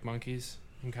Arctic Monkeys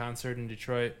in concert in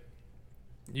Detroit.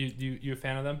 You a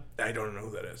fan of them? I don't know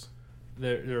who that is.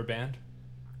 They're a band.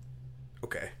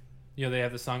 Okay. You know they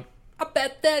have the song "I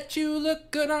Bet That You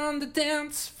Look Good on the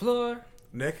Dance Floor."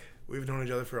 Nick, we've known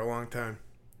each other for a long time.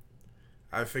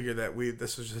 I figured that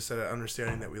this was just an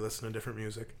understanding that we listen to different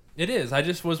music. It is. I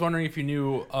just was wondering if you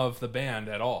knew of the band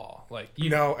at all. Like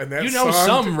No, and that you know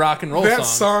song, some rock and roll that songs.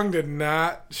 song did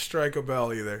not strike a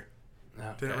bell either.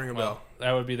 Okay, Didn't ring a well, bell.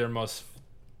 That would be their most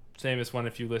famous one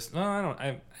if you listen. No, I don't.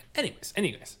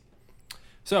 Anyways.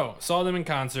 So saw them in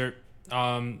concert.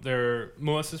 They're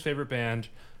Melissa's favorite band.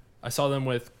 I saw them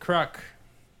with Kruk.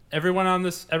 Everyone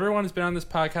has been on this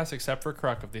podcast except for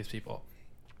Kruk of these people.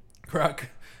 Kruk,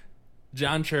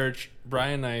 John Church,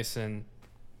 Brian Nyson,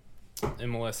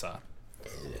 and Melissa.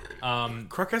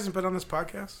 Kruk hasn't been on this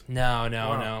podcast?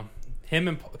 No. Him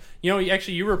and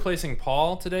you were replacing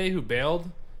Paul today, who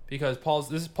bailed because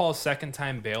this is Paul's second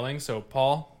time bailing. So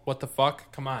Paul, what the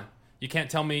fuck? Come on, you can't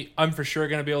tell me I'm for sure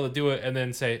gonna be able to do it and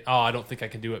then say, oh, I don't think I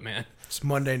can do it, man. It's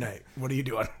Monday night. What are you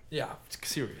doing? Yeah,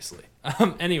 seriously.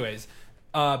 Anyways,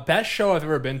 best show I've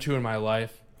ever been to in my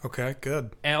life. Okay, good.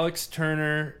 Alex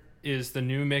Turner is the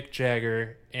new Mick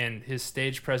Jagger, and his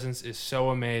stage presence is so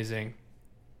amazing.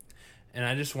 And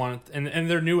I just wanted,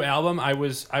 and their new album, I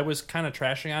was kind of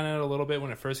trashing on it a little bit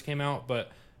when it first came out,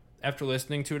 but after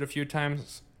listening to it a few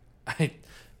times,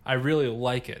 I really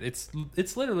like it.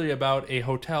 It's literally about a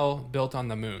hotel built on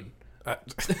the moon.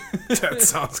 That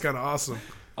sounds kind of awesome.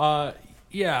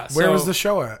 Yeah. Where so was the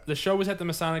show at? The show was at the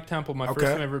Masonic Temple. My first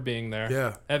time ever being there.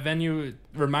 Yeah. That venue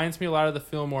reminds me a lot of the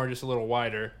Fillmore, just a little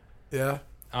wider. Yeah.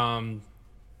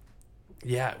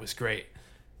 Yeah, it was great.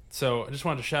 So I just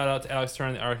wanted to shout out to Alex Turner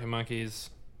and the Arctic Monkeys.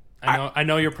 I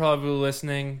know you're probably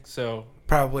listening, so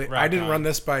Probably. I didn't on. run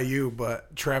this by you,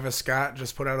 but Travis Scott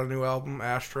just put out a new album,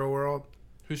 Astro World.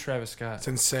 Who's Travis Scott? It's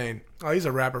insane. Oh, he's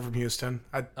a rapper from Houston.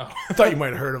 I Oh. thought you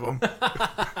might have heard of him.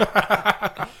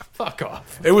 Fuck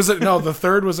off. The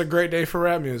third was a great day for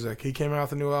rap music. He came out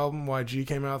with a new album. YG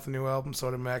came out with a new album. So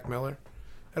did Mac Miller.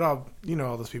 You know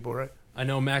all those people, right? I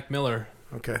know Mac Miller.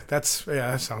 Okay, that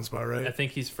sounds about right. I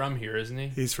think he's from here, isn't he?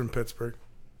 He's from Pittsburgh.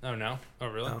 Oh, no? Oh,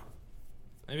 really? No.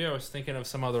 Maybe I was thinking of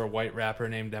some other white rapper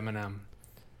named Eminem.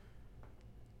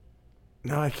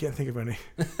 No, I can't think of any.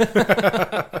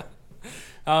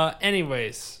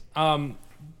 Anyways,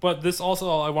 but this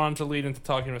also, I wanted to lead into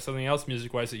talking about something else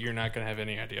music-wise that you're not going to have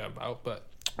any idea about, but...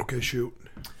 Okay, shoot.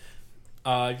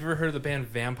 Have you ever heard of the band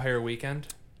Vampire Weekend?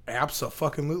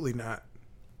 Absolutely not.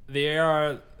 They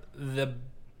are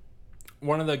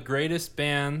one of the greatest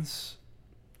bands.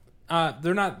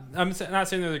 They're not. I'm not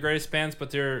saying they're the greatest bands, but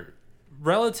they're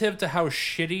relative to how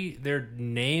shitty their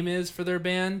name is for their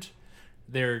band.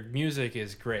 Their music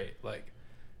is great. Like,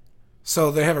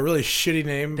 so they have a really shitty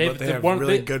name, but they have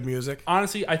really good music.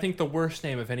 Honestly, I think the worst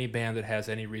name of any band that has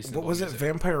any reasonable. What was music. it?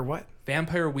 Vampire what?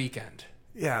 Vampire Weekend.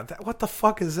 Yeah. What the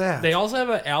fuck is that? They also have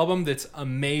an album that's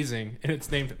amazing, and it's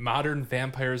named Modern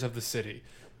Vampires of the City.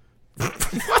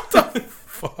 What the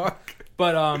fuck?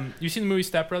 But you seen the movie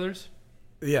Step Brothers?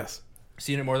 Yes.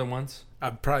 Seen it more than once?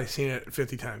 I've probably seen it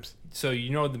 50 times. So you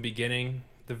know at the beginning,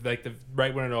 the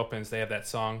right when it opens, they have that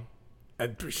song. I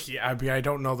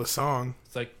don't know the song.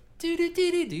 It's like Yeah.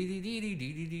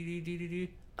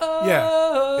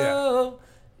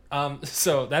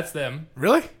 So that's them.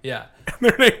 Really? Yeah.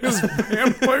 Their name is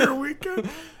Vampire Weekend.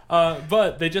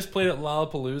 But they just played at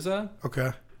Lollapalooza.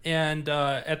 Okay. And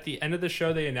at the end of the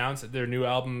show, they announced that their new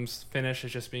album's finished.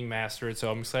 It's just being mastered.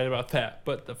 So I'm excited about that.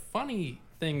 But the funny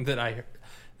thing that I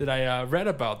read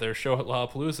about their show at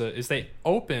Lollapalooza is they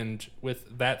opened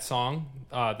with that song,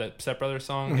 that Step Brothers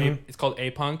song. Mm-hmm. It's called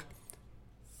A-Punk.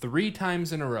 3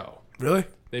 times in a row. Really?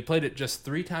 They played it just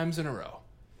 3 times in a row.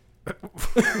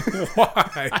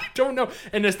 Why? I don't know.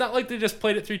 And it's not like they just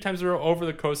played it 3 times in a row over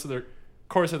the course of their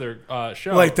course of their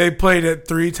show. Like they played it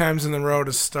 3 times in a row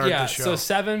to start the show. So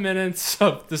 7 minutes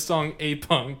of the song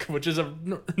A-Punk, which is a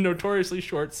notoriously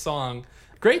short song.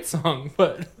 Great song,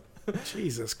 but...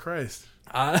 Jesus Christ.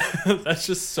 That's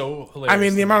just so hilarious. I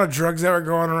mean, the amount of drugs that were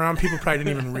going around, people probably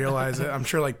didn't even realize it. I'm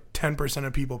sure like 10%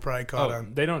 of people probably caught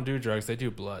on. They don't do drugs, they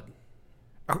do blood.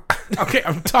 Okay,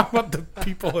 I'm talking about the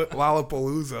people at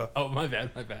Lollapalooza. Oh, my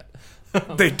bad.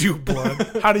 They do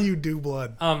blood. How do you do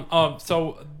blood?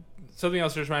 So something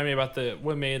else just reminded me about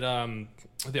what made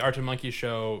the Arctic Monkey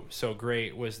show so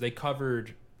great was they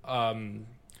covered a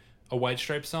White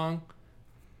Stripes song,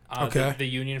 the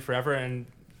Union Forever, and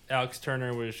Alex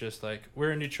Turner was just like,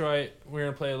 "We're in Detroit, we're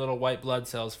gonna play a little White Blood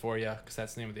Cells for you," because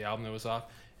that's the name of the album that was off,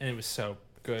 and it was so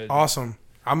good. Awesome.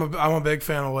 I'm a big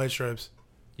fan of White Stripes.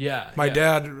 Yeah, my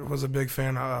dad was a big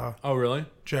fan of. Oh, really?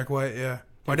 Jack White, yeah.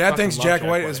 My dad thinks Jack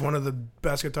White is one of the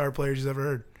best guitar players he's ever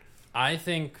heard. I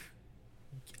think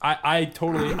I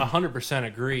totally 100%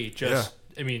 agree.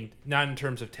 I mean, not in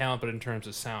terms of talent, but in terms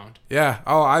of sound. Yeah.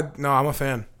 Oh, I'm a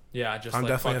fan. Yeah, I'm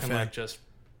definitely a fan.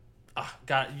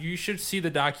 God, you should see the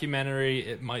documentary.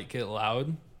 It Might Get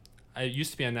Loud. It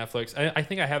used to be on Netflix. I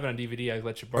think I have it on DVD. I'll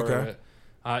let you borrow it.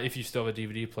 If you still have a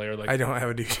DVD player, I don't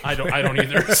have a DVD. I don't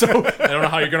either. So I don't know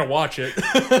how you're gonna watch it.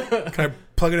 Can I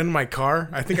plug it into my car?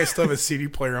 I think I still have a CD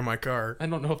player in my car. I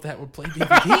don't know if that would play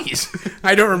DVDs.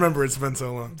 I don't remember. It's been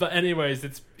so long. But anyways,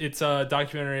 it's a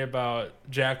documentary about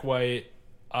Jack White,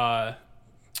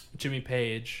 Jimmy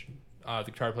Page, the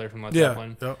guitar player from Led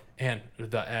Zeppelin, and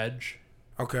The Edge.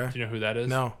 Okay. Do you know who that is?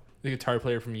 No. The guitar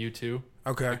player from U2.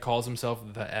 Okay. He calls himself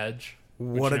The Edge.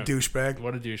 What a douchebag.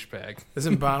 What a douchebag.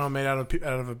 Isn't Bono made out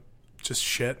of just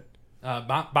shit?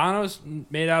 Bono's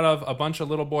made out of a bunch of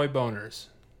little boy boners.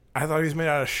 I thought he was made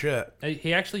out of shit.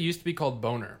 He actually used to be called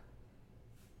Boner.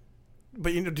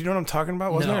 But do you know what I'm talking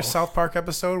about? Wasn't there a South Park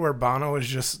episode where Bono was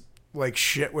just like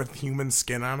shit with human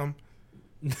skin on him?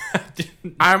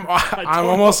 I'm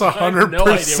almost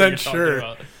 100%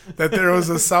 sure that there was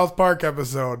a South Park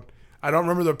episode. I don't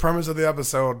remember the premise of the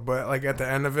episode, but like at the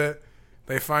end of it,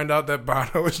 they find out that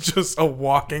Bono is just a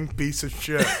walking piece of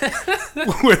shit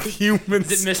with human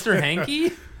skin. Is it Mr.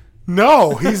 Hanky?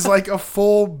 No, he's like a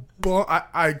full...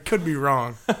 I could be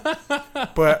wrong.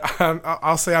 But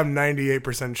I'll say I'm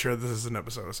 98% sure this is an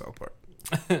episode of South Park.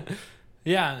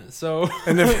 Yeah, so...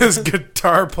 And if his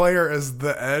guitar player is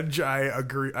The Edge, I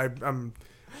agree. I'm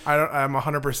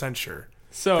 100% sure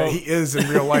that he is in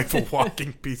real life a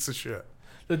walking piece of shit.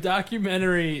 The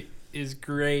documentary is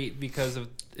great because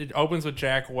it opens with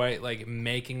Jack White like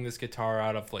making this guitar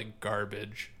out of like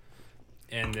garbage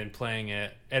and then playing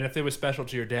it. And if it was special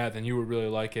to your dad, then you would really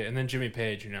like it. And then Jimmy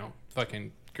Page,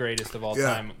 fucking greatest of all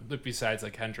time, besides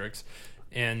like Hendrix.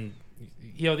 And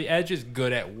The Edge is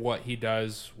good at what he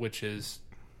does, which is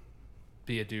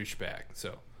be a douchebag.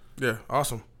 So yeah,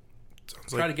 awesome.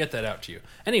 Try to get that out to you.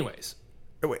 Anyways,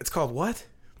 wait, it's called what?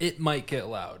 It Might Get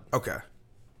Loud. Okay,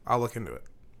 I'll look into it.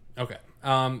 Okay.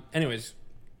 Anyways,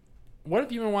 what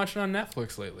have you been watching on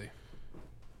Netflix lately?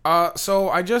 So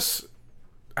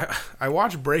I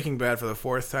watched Breaking Bad for the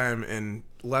 4th time in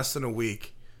less than a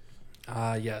week.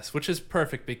 Yes, which is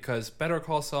perfect because Better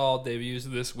Call Saul debuts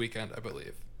this weekend, I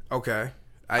believe. Okay.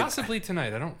 Possibly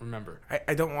tonight. I don't remember.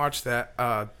 I don't watch that.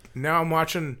 Now I'm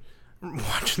watching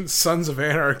Sons of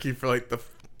Anarchy for like the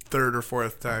 3rd or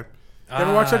 4th time. You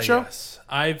ever watch that show? Yes.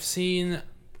 I've seen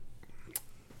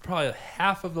probably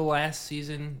half of the last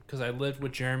season because I lived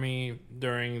with Jeremy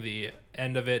during the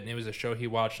end of it, and it was a show he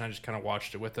watched, and I just kind of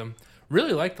watched it with him.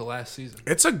 Really liked the last season.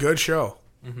 It's a good show.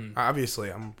 Mm-hmm.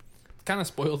 Obviously, I'm kind of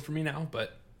spoiled for me now,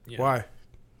 but why?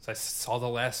 I saw the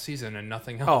last season and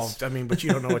nothing else. Oh, I mean, but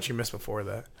you don't know what you missed before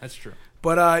that. That's true.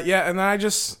 But yeah, and then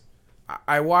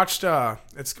I watched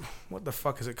it's what the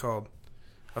fuck is it called?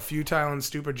 A Futile and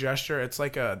Stupid Gesture. It's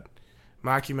like a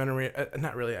mockumentary.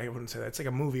 Not really. I wouldn't say that. It's like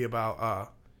a movie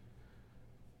about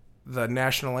the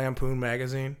National Lampoon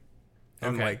magazine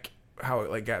and like how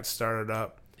it like got started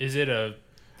up. Is it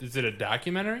a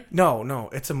documentary? No,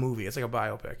 it's a movie. It's like a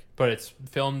biopic. But it's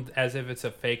filmed as if it's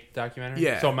a fake documentary?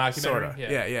 Yeah. So a mockumentary? Sorta.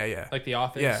 Yeah. Like The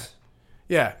Office?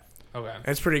 Yeah. Okay.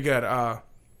 It's pretty good.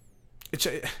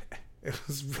 It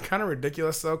was kind of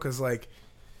ridiculous though, because like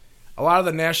a lot of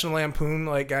the National Lampoon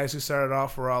like guys who started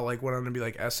off were all like went on to be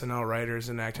like SNL writers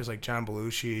and actors like John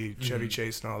Belushi, Chevy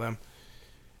Chase, and all them.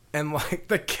 And like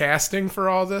the casting for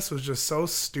all this was just so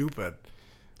stupid.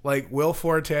 Like Will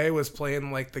Forte was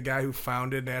playing like the guy who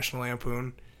founded National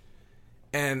Lampoon,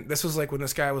 and this was like when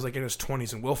this guy was like in his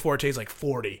 20s, and Will Forte's like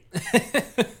 40.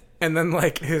 And then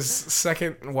like his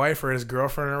second wife or his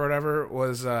girlfriend or whatever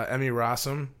was Emmy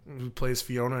Rossum, who plays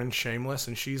Fiona in Shameless,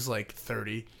 and she's like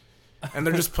 30. and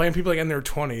they're just playing people like in their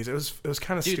 20s. It was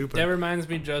kind of stupid. That reminds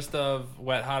me just of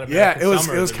Wet Hot American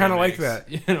Summer. It was kind of like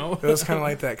that. You know, it was kind of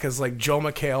like that because like Joe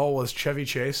McHale was Chevy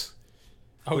Chase,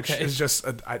 which is just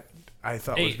I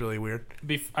thought was really weird.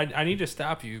 I need to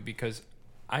stop you because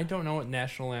I don't know what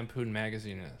National Lampoon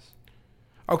magazine is.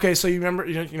 Okay, so you remember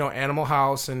Animal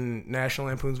House and National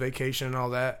Lampoon's Vacation and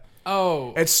all that?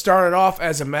 Oh, it started off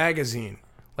as a magazine.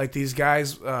 Like these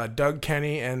guys, Doug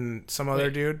Kenny and some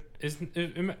other dude.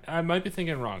 I might be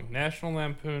thinking wrong. National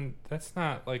Lampoon, that's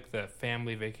not like the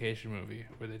family vacation movie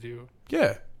where they do...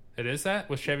 Yeah. It is that?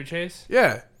 With Chevy Chase?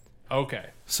 Yeah. Okay.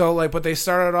 So, like, but they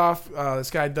started off,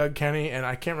 this guy, Doug Kenny, and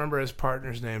I can't remember his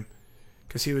partner's name,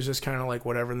 because he was just kind of like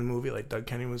whatever in the movie. Like, Doug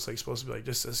Kenny was like supposed to be like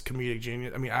just this comedic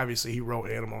genius. I mean, obviously he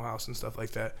wrote Animal House and stuff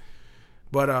like that.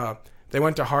 But they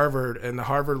went to Harvard, and the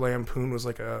Harvard Lampoon was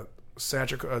like a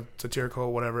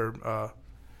satirical whatever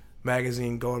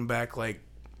magazine going back like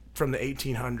from the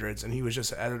 1800s, and he was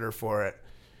just an editor for it.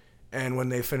 And when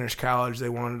they finished college, they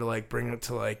wanted to like bring it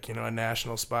to like a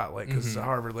national spotlight because the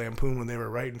Harvard Lampoon, when they were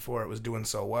writing for it, was doing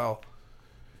so well.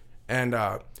 And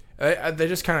they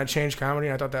just kind of changed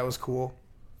comedy. I thought that was cool.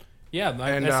 Yeah,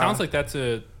 and it sounds like that's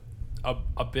a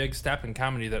big step in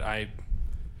comedy that I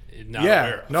not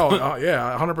aware of. No,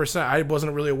 yeah, 100%. I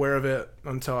wasn't really aware of it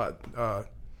until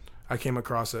I came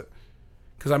across it.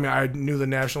 Because, I mean, I knew the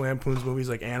National Lampoon's movies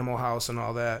like Animal House and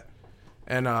all that.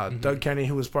 And Doug Kenny,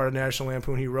 who was part of National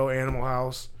Lampoon, he wrote Animal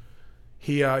House.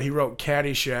 He wrote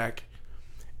Caddyshack.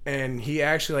 And he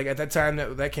actually, like, at that time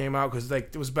that came out, because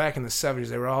like it was back in the 70s,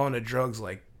 they were all into drugs,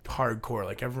 like, hardcore.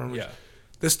 Like, everyone was... Yeah.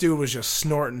 This dude was just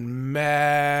snorting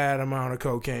mad amount of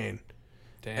cocaine.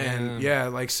 Damn. And, yeah,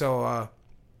 like, so...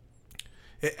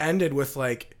 it ended with,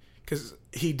 like... Because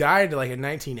he died, like, in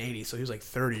 1980, so he was, like,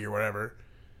 30 or whatever.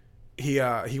 He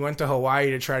went to Hawaii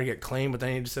to try to get clean, but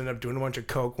then he just ended up doing a bunch of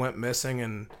coke, went missing,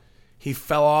 and he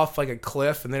fell off like a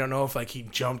cliff, and they don't know if like he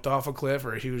jumped off a cliff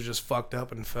or he was just fucked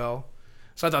up and fell.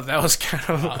 So I thought that was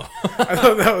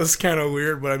kind of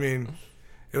weird, but I mean,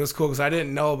 it was cool because I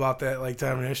didn't know about that like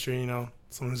time in history.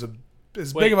 Someone who's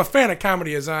as big of a fan of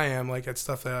comedy as I am, like that's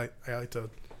stuff that I like to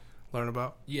learn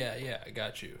about. Yeah, I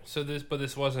got you. So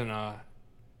this wasn't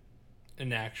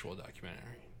an actual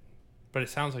documentary, but it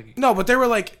sounds like no, but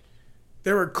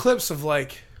there were clips of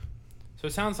like... So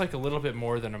it sounds like a little bit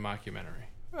more than a mockumentary.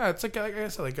 It's like I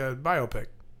said, like a biopic.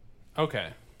 Okay.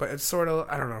 But it's sort of...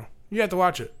 I don't know. You have to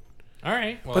watch it. All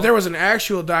right. Well. But there was an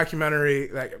actual documentary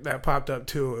that popped up,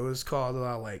 too. It was called,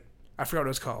 I forgot what it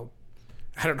was called.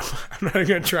 I don't know. I'm not even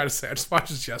going to try to say it. I just watched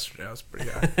this yesterday. I was pretty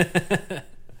high.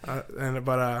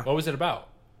 What was it about?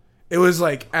 It was,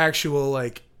 like, actual,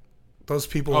 like, those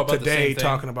people today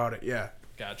talking about it. Yeah.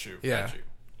 Got you. Yeah. Got you.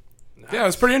 Nice. Yeah, it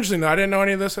was pretty interesting though. I didn't know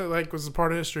any of this was a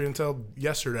part of history until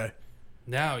yesterday.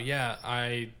 No, yeah,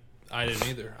 I didn't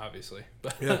either, obviously.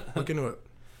 Yeah, look into it.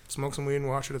 Smoke some weed and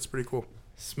watch it. It's pretty cool.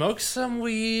 Smoke some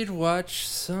weed, watch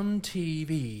some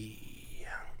TV.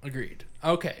 Agreed.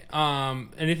 Okay.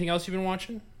 Anything else you've been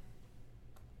watching?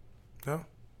 No.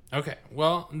 Okay.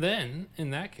 Well, then in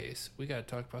that case, we got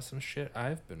to talk about some shit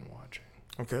I've been watching.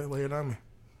 Okay, lay it on me.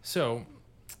 So,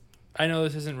 I know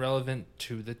this isn't relevant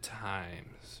to the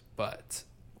times, but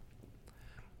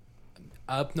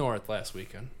up north last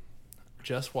weekend,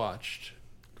 just watched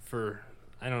for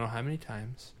I don't know how many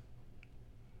times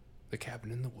The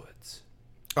Cabin in the Woods.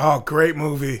 Oh, great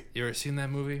movie. You ever seen that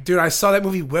movie? Dude, I saw that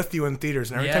movie with you in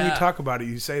theaters, and every time you talk about it,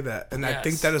 you say that. And yes. I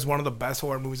think that is one of the best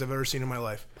horror movies I've ever seen in my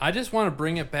life. I just want to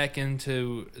bring it back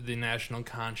into the national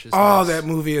consciousness. Oh, that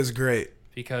movie is great.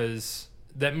 Because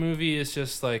that movie is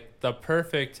just like the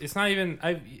perfect... It's not even...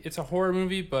 it's a horror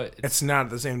movie, but... It's not at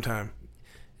the same time.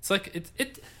 It's like...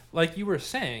 It like you were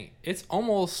saying, it's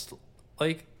almost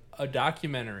like a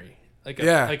documentary. Like a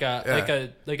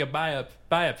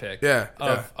biopic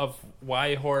of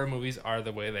why horror movies are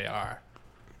the way they are.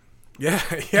 Yeah,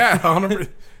 100%.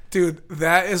 Dude,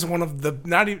 that is one of the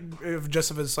not even just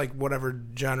if it's like whatever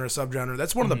genre subgenre.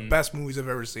 That's one of the best movies I've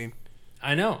ever seen.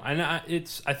 I know. I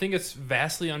think it's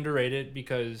vastly underrated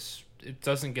because it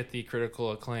doesn't get the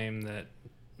critical acclaim that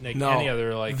any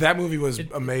other like that movie was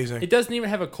amazing. It doesn't even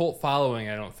have a cult following,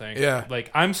 I don't think. Yeah.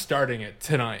 Like I'm starting it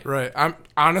tonight. Right. I'm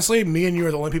honestly, me and you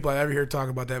are the only people I ever hear talk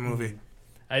about that movie.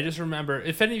 I just remember,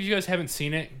 if any of you guys haven't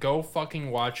seen it, go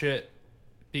fucking watch it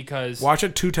because watch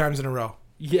it 2 times in a row.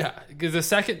 Yeah, because the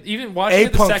second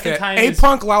time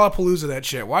A-Punk Lollapalooza that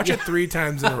shit. Watch it 3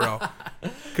 times in a row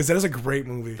because that is a great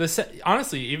movie.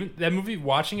 Honestly, even that movie,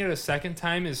 watching it a second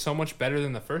time is so much better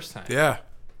than the first time. Yeah.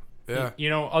 Yeah. You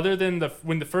know, other than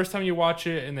when the first time you watch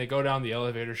it and they go down the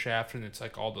elevator shaft and it's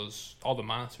like all the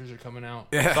monsters are coming out.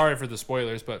 Yeah. Sorry for the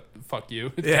spoilers, but fuck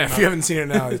you. It Yeah, came if out. you haven't seen it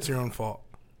now, it's your own fault.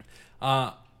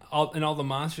 All the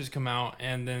monsters come out,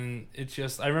 and then it's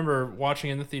just, I remember watching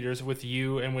in the theaters with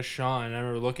you and with Sean, and I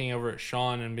remember looking over at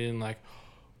Sean and being like,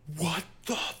 what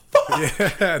the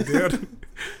fuck? Yeah, dude.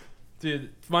 Dude,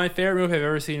 my favorite movie I've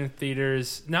ever seen in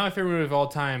theaters. Not my favorite movie of all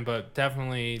time, but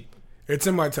definitely, It's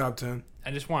in my top 10.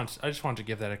 I just want to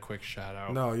give that a quick shout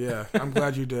out. No, yeah. I'm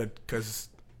glad you did, because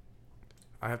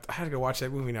I had to go watch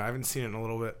that movie now. I haven't seen it in a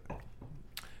little bit.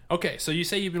 Okay, so you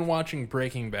say you've been watching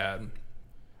Breaking Bad.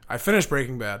 I finished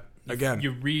Breaking Bad again.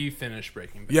 You re-finished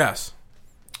Breaking Bad. Yes.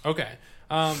 Okay.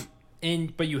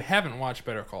 But you haven't watched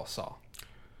Better Call Saul.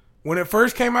 When it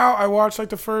first came out, I watched like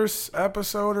the first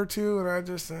episode or two, and I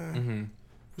just it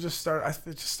just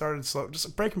started slow.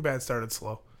 Just Breaking Bad started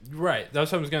slow. Right.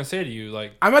 That's what I was gonna say to you.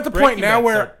 Like, I'm at the point Breaking now Bad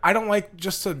where I don't like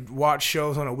just to watch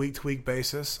shows on a week-to-week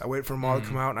basis. I wait for them all to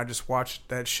come out, and I just watch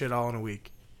that shit all in a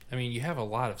week. I mean, you have a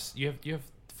lot of you have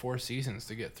 4 seasons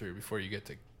to get through before you get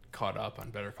to caught up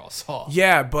on Better Call Saul.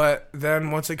 Yeah, but then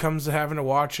once it comes to having to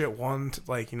watch it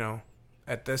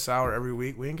at this hour every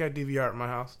week, we ain't got DVR at my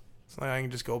house. It's like I can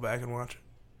just go back and watch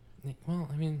it. Well,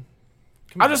 I mean,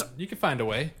 you can find a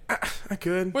way. I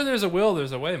could. Where there's a will,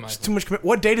 there's a way, Michael. It's too much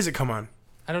What day does it come on?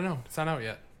 I don't know. It's not out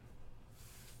yet.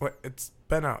 What? It's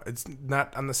been out. It's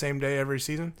not on the same day every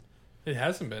season? It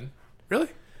hasn't been. Really?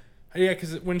 Yeah,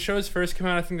 because when shows first come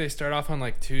out, I think they start off on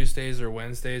like Tuesdays or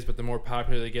Wednesdays, but the more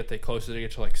popular they get, the closer they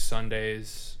get to like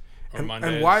Sundays or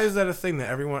Mondays. And why is that a thing that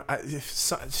everyone...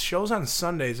 shows on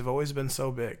Sundays have always been so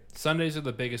big. Sundays are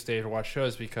the biggest day to watch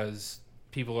shows because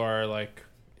people are like,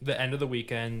 the end of the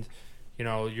weekend, you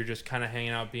know, you're just kind of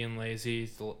hanging out being lazy.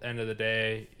 It's the end of the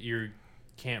day. You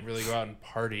can't really go out and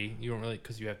party. You don't really,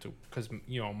 because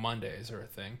Mondays are a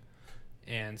thing.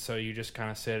 And so you just kind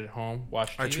of sit at home,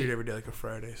 watch TV. I treat every day like a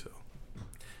Friday, so...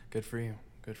 Good for you.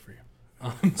 Good for you.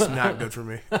 It's not good for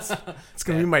me. It's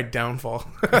going to be my downfall.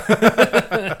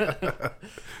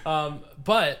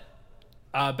 But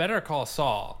Better Call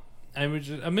Saul. I'm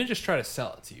going to just try to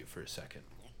sell it to you for a second.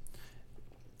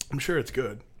 I'm sure it's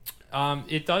good.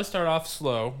 It does start off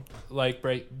slow,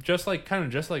 just like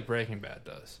Breaking Bad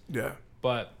does. Yeah.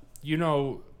 But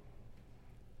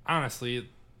honestly,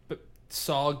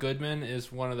 Saul Goodman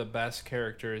is one of the best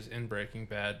characters in Breaking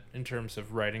Bad in terms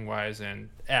of writing wise and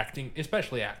acting,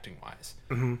 especially acting wise.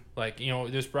 Mm-hmm. Like,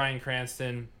 there's Bryan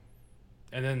Cranston,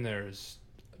 and then there's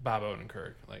Bob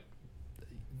Odenkirk. Like,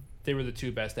 they were the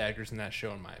 2 best actors in that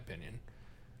show, in my opinion.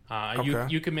 Okay.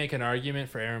 You could make an argument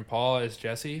for Aaron Paul as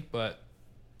Jesse, but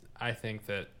I think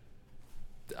that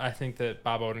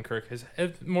Bob Odenkirk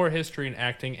has more history in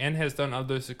acting and has done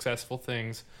other successful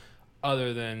things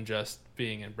other than just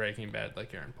being in Breaking Bad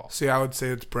like Aaron Paul. See, I would say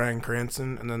it's Bryan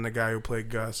Cranston and then the guy who played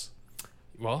Gus.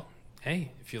 Well,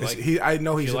 hey, if you like... I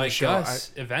know he's in the show.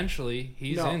 Gus, eventually,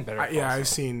 he's in Better Call Saul. Yeah, I've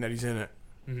seen that he's in it.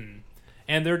 Mm-hmm.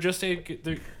 And they're just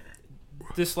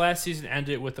this last season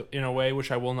ended in a way which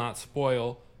I will not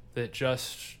spoil, that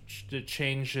it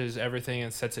changes everything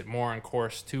and sets it more on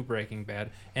course to Breaking Bad.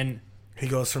 And he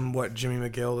goes from Jimmy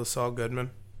McGill to Saul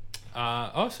Goodman.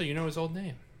 So you know his old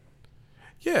name.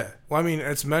 Yeah. Well, I mean,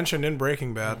 it's mentioned in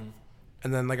Breaking Bad.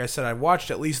 And then, like I said, I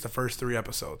watched at least the first 3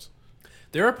 episodes.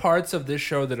 There are parts of this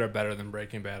show that are better than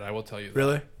Breaking Bad, I will tell you that.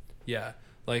 Really? Yeah.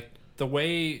 Like, the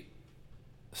way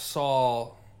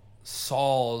Saul's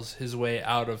his way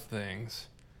out of things,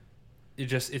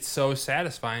 it's so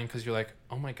satisfying because you're like,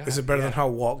 oh my God. Is it better than how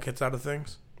Walt gets out of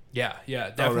things? Yeah,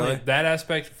 definitely. Really? That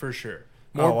aspect for sure.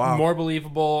 More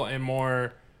believable and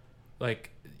more, like,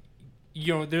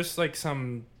 there's like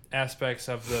some aspects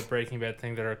of the Breaking Bad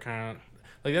thing that are kind of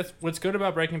like, that's what's good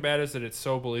about Breaking Bad is that it's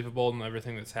so believable in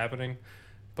everything that's happening,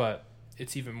 but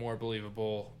it's even more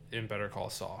believable in Better Call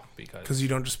Saul because you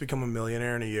don't just become a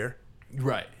millionaire in a year.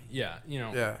 Right. Yeah.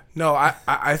 Yeah. No,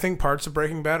 I think parts of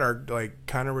Breaking Bad are like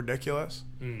kind of ridiculous.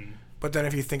 But then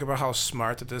if you think about how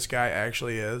smart that this guy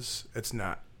actually is, it's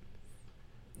not.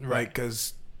 Right.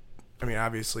 Because, I mean,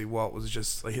 obviously Walt was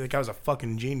just like, the guy was a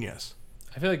fucking genius.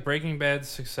 I feel like Breaking Bad's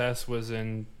success was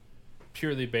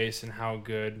purely based in how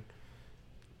good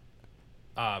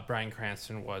Bryan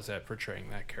Cranston was at portraying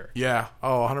that character. Yeah.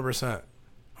 Oh, 100%.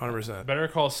 100%. Better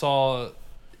Call Saul,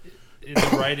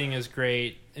 the writing is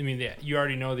great. I mean, you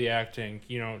already know the acting.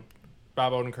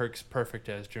 Bob Odenkirk's perfect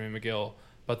as Jimmy McGill,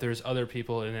 but there's other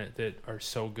people in it that are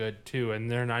so good too,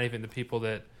 and they're not even the people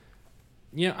that...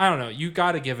 I don't know. You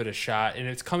got to give it a shot, and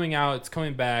it's coming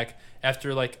back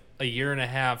after like a year and a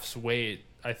half's wait,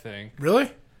 I think. Really?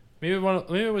 Maybe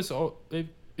it was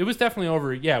definitely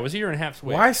over. Yeah, it was a year and a half's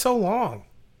wait. Why so long?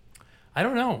 I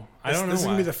don't know. I don't know. This is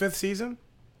why. gonna be the 5th season.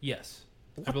 Yes,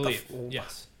 I What the believe. f-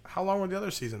 Yes, How long were the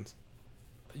other seasons?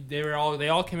 they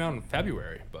all came out in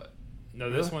February, but no,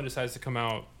 this Really? one decides to come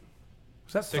out.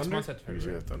 Was that 6 thunder? months after Did you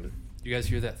hear February. that thunder? You guys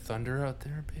hear that thunder out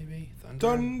there, baby?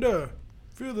 Thunder.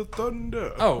 Feel the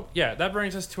thunder. Oh, yeah, that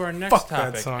brings us to our next Fuck that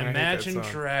topic. song. I hate that Imagine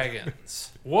song.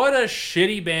 Dragons. What a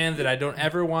shitty band that I don't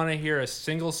ever want to hear a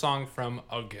single song from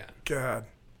again. God.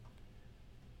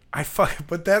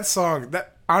 But that song,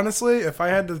 that honestly, if I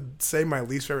had to say my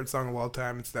least favorite song of all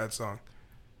time, it's that song.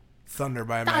 Thunder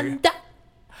by Megan.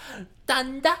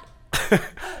 Thunder.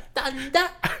 Thunder.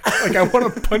 Like, I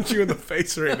want to punch you in the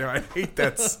face right now. I hate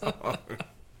that song.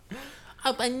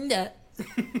 Thunder.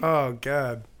 Oh,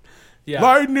 God. Yeah.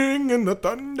 Lightning and the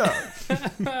thunder.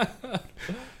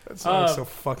 That song is so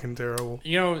fucking terrible.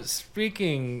 You know,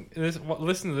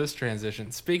 listen to this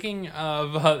transition. Speaking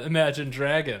of Imagine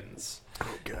Dragons, Oh,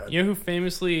 God. you know who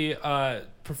famously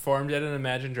performed at an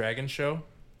Imagine Dragons show?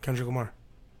 Kendrick Lamar.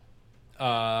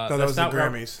 That was the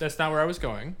Grammys. That's not where I was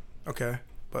going. Okay.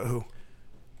 But who?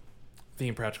 The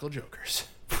Impractical Jokers.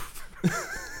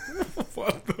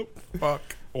 What the fuck?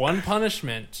 One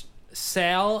Punishment,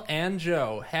 Sal and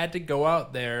Joe had to go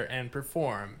out there and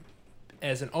perform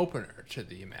as an opener to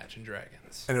the Imagine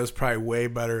Dragons. And it was probably way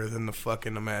better than the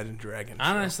fucking Imagine Dragons show.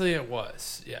 Honestly, it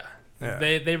was. Yeah. Yeah.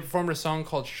 They performed a song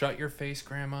called Shut Your Face,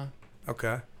 Grandma.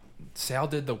 Okay. Sal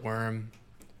did the worm.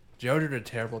 Joe did a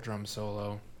terrible drum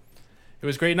solo. It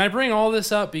was great. And I bring all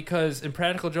this up because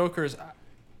Impractical Jokers,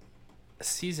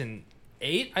 season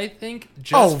 8, I think,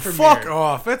 just premiered. Fuck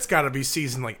off. It's got to be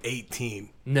season like 18.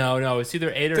 No, it's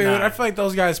either 8 or Dude, 9. I feel like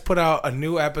those guys put out a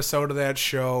new episode of that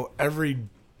show every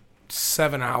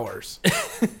 7 hours.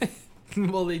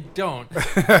 Well, they don't.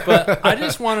 But I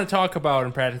just want to talk about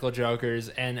Impractical Jokers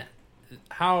and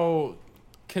how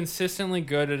consistently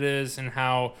good it is and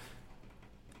how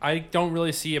I don't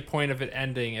really see a point of it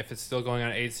ending if it's still going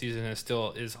on 8th season and it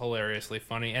still is hilariously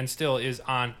funny and still is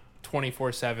on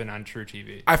 24/7 on True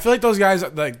TV. I feel like those guys,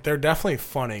 like, they're definitely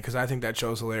funny because I think that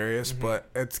show's hilarious, but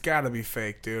it's got to be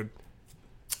fake, dude.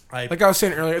 Like I was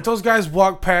saying earlier, if those guys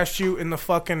walk past you in the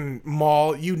fucking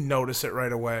mall, you notice it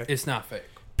right away. It's not fake.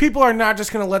 People are not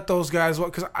just going to let those guys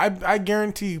walk, because I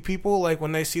guarantee you, people, like,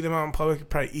 when they see them out in public,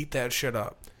 probably eat that shit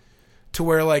up. To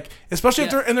where, like, especially if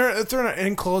they're in an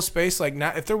enclosed space, like,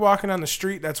 not if they're walking on the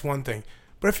street, that's one thing.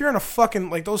 But if you're in a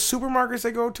fucking, like, those supermarkets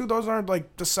they go to, those aren't,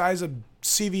 like, the size of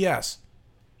CVS.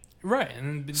 Right.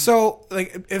 And So,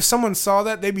 like, if someone saw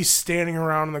that, they'd be standing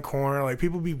around in the corner. Like,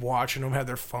 people be watching them, have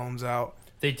their phones out.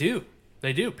 they do.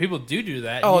 People do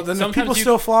that. Oh, then if people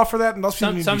still fall for that, and those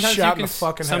people need to be shot in the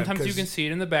fucking head. Sometimes you can see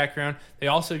it in the background. They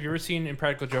also, have you ever seen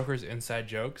Impractical Jokers Inside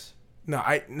Jokes? No,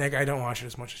 Nick, I don't watch it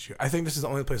as much as you. I think this is the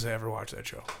only place I ever watched that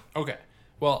show. Okay.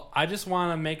 Well, I just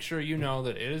want to make sure you know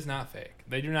that it is not fake.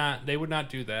 They would not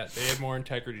do that. They have more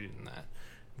integrity than that.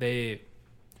 They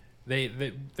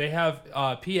have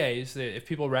PAs. If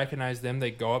people recognize them, they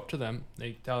go up to them.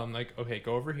 They tell them, like, okay,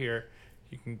 go over here.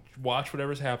 You can watch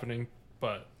whatever's happening,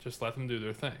 but just let them do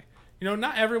their thing. You know,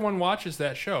 not everyone watches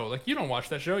that show. Like, you don't watch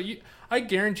that show. I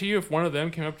guarantee you, if one of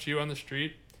them came up to you on the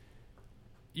street,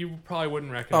 you probably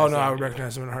wouldn't recognize them. Oh, no, I would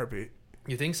recognize them in a heartbeat.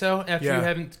 You think so? After Yeah. you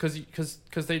haven't,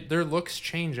 because their looks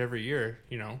change every year.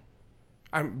 You know,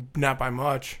 I'm not by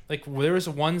much. like there was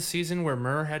one season where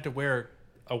Murr had to wear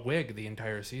a wig the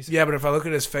entire season. Yeah, but if I look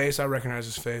at his face, I recognize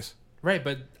his face. Right,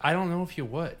 but I don't know if you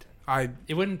would.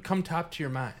 It wouldn't come top to your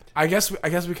mind. I guess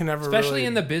we can never Especially really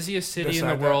in the busiest city in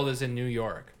the decide world that. is in New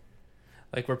York,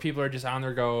 like where people are just on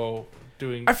their go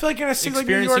doing. I feel like in a city like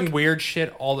New experiencing York, weird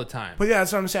shit all the time. but yeah,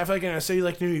 that's what I'm saying. I feel like in a city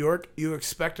like New York, you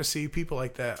expect to see people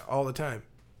like that all the time.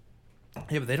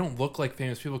 Yeah, but they don't look like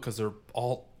famous people because they're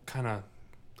all kind of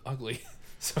ugly.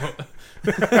 So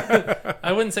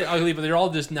I wouldn't say ugly, but they're all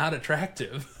just not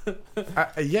attractive.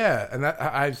 Yeah, and that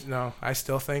I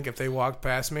still think if they walked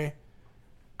past me,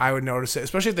 I would notice it.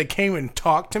 Especially if they came and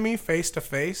talked to me face to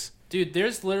face. Dude,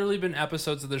 there's literally been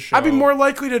episodes of the show. I'd be more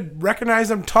likely to recognize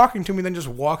them talking to me than just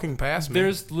walking past me.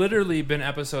 There's literally been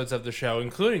episodes of the show,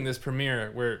 including this premiere,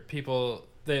 where people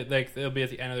they'll be at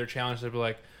the end of their challenge. They'll be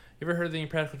like, "You ever heard of the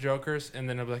Impractical Jokers?" And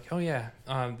then they'll be like, "Oh yeah,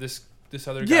 this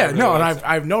other guy." Yeah, really no, and likes it."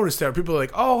 I've noticed that people are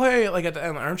like, "Oh, hey," like at the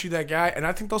end, aren't you that guy? And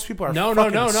I think those people are No.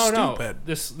 stupid.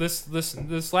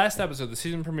 This last episode, the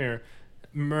season premiere,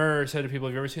 Murr said to people,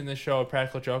 "Have you ever seen this show,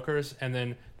 Practical Jokers?" And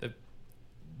then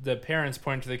the parents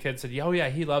pointed to the kid and said, "Oh yeah,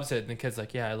 he loves it." And the kid's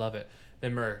like, "Yeah, I love it."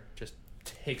 Then Murr just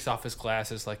takes off his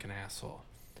glasses like an asshole.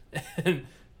 And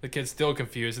the kid's still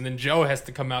confused. And then Joe has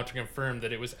to come out to confirm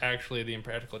that it was actually the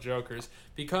Impractical Jokers,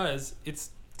 because it's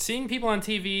seeing people on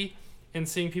TV and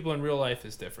seeing people in real life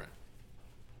is different.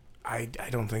 I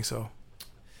don't think so.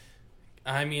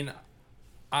 I mean,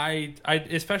 I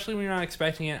especially when you're not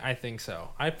expecting it, I think so.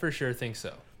 I for sure think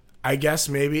so. I guess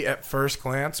maybe at first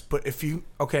glance, but if you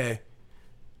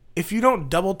don't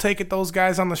double take at those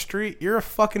guys on the street, you're a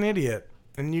fucking idiot.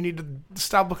 And you need to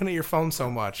stop looking at your phone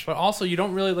so much. But also, you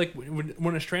don't really like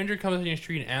when a stranger comes on your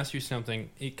street and asks you something.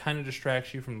 It kind of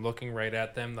distracts you from looking right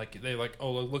at them. Like they like,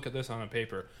 oh, look at this on a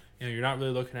paper. You know, you're not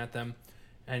really looking at them.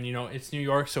 And you know, it's New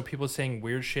York, so people saying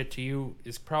weird shit to you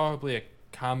is probably a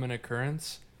common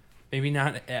occurrence. Maybe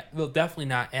not. Well, definitely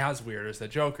not as weird as the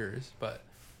Joker's, but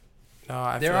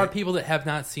No, there are people that have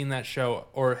not seen that show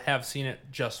or have seen it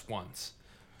just once.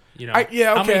 You know,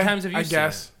 yeah, okay. How many times have you seen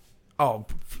guess. it? Oh,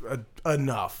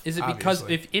 enough. Is it because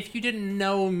obviously. if you didn't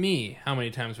know me, how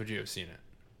many times would you have seen it?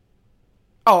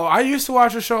 Oh, I used to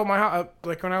watch the show at my house,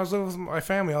 like when I was living with my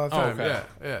family all the time. okay.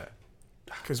 Yeah.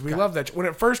 Because we loved that. When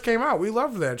it first came out, we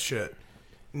loved that shit.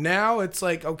 Now it's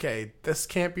like, okay, this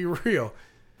can't be real.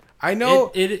 I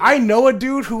know. I know a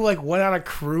dude who like went on a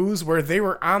cruise where they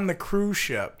were on the cruise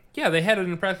ship. Yeah, they had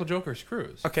an Impractical Jokers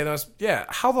cruise. Okay,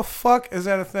 how the fuck is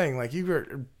that a thing? Like you were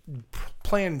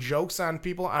playing jokes on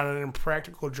people on an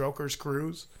Impractical Jokers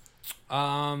cruise?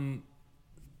 Well,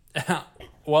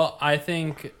 I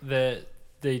think that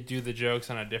they do the jokes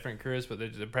on a different cruise, but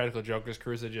the Practical Jokers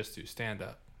cruise, they just do stand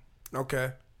up.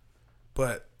 Okay,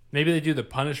 but maybe they do the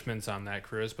punishments on that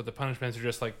cruise, but the punishments are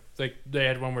just like they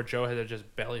had one where Joe had to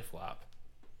just belly flop.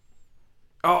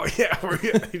 Oh yeah,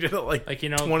 he did it like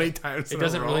 20 times. It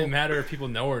doesn't really matter if people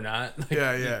know or not. Like,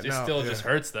 it just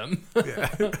hurts them.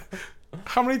 Yeah.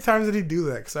 How many times did he do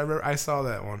that? Because I saw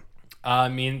that one. I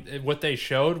mean, what they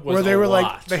showed was where they a were lot.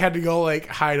 like they had to go like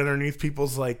hide underneath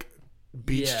people's like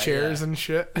beach chairs and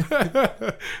shit.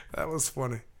 That was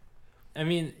funny. I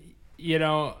mean, you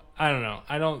know, I don't know.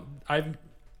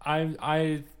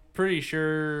 I'm pretty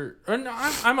sure, or no,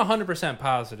 I'm 100%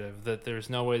 positive that there's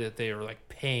no way that they are like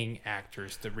paying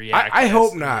actors to react. I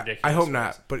hope not. I hope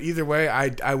not. But either way,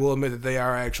 I will admit that they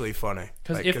are actually funny.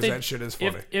 Because that shit is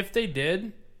funny. If they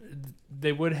did,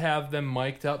 they would have them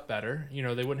mic'd up better. You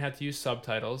know, they wouldn't have to use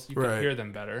subtitles. You could hear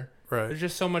them better. Right. There's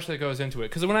just so much that goes into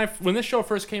it. Because when this show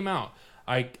first came out,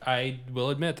 I will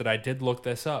admit that I did look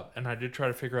this up and I did try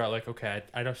to figure out like, okay,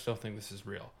 I don't still think this is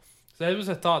real. So that was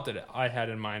a thought that I had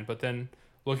in mind, but then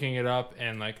looking it up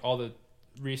and like all the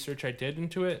research I did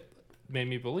into it made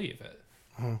me believe it.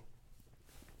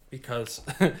 Because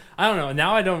I don't know.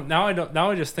 Now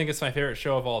I just think it's my favorite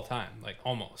show of all time. Like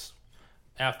almost.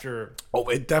 After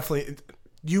it definitely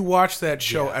you watch that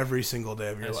show every single day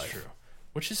of your life. True.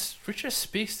 Which just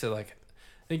speaks to like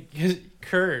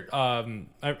Kurt,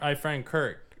 my friend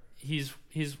Kurt, he's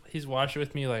watched it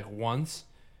with me like once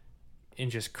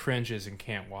and just cringes and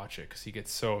can't watch it because he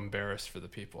gets so embarrassed for the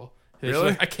people. He's really?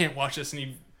 Like, I can't watch this, and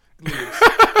he leaves.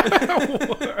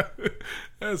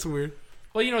 That's weird.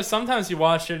 Well, you know, sometimes you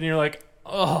watch it and you're like,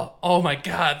 oh my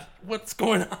God, what's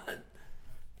going on?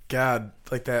 God,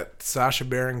 like that Sacha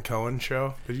Baron Cohen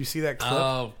show. Did you see that clip?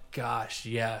 Oh gosh,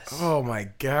 yes. Oh my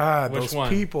God, Which those one?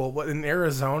 people in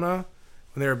Arizona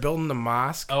when they were building the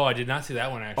mosque. Oh, I did not see that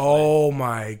one actually. Oh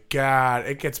my God,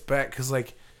 it gets back because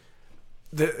like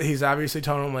he's obviously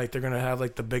telling them like they're gonna have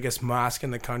like the biggest mosque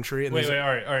in the country. And wait, all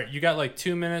right. You got like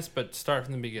 2 minutes, but start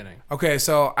from the beginning. Okay,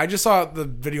 so I just saw the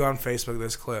video on Facebook.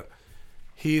 This clip.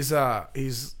 He's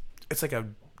it's like a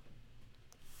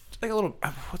little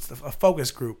a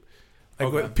focus group.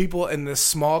 Like with people in this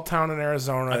small town in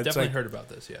Arizona. I've definitely heard about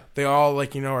this, yeah. They all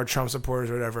like, you know, are Trump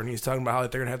supporters or whatever, and he's talking about how like,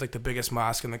 they're gonna have like the biggest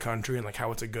mosque in the country and like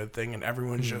how it's a good thing, and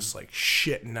everyone's just like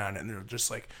shitting on it, and they're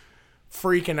just like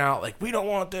freaking out, like we don't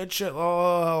want that shit, blah,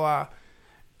 blah, blah, blah.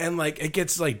 And like it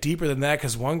gets like deeper than that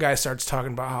because one guy starts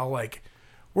talking about how like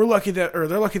they're lucky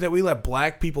that we let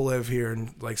black people live here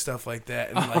and like stuff like that,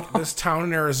 and like this town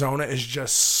in Arizona is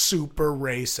just super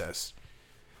racist,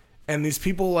 and these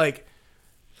people like.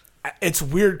 It's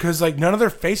weird because like none of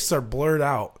their faces are blurred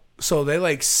out, so they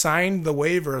like signed the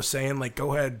waiver of saying like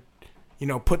go ahead, you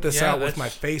know, put this out with my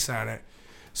face on it.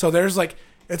 So there's like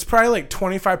it's probably like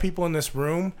 25 people in this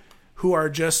room who are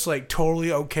just like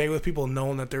totally okay with people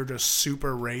knowing that they're just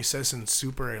super racist and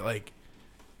super like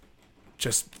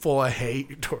just full of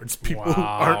hate towards people who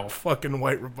aren't fucking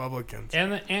white Republicans.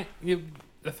 And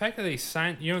the fact that they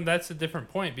signed, you know, that's a different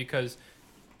point because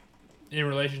in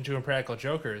relation to Impractical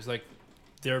Jokers, like.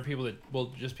 There are people that will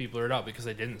just be blurred out because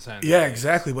they didn't sign. Yeah,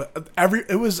 exactly. But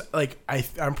it was like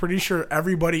I'm pretty sure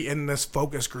everybody in this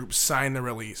focus group signed the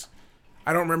release.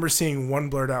 I don't remember seeing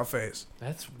one blurred out face.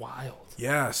 That's wild.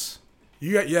 Yes, They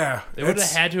would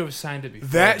have had to have signed it before.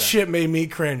 That shit made me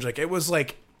cringe. Like it was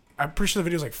like I'm pretty sure the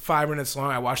video was like 5 minutes long.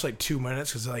 I watched like 2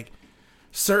 minutes because like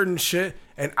certain shit,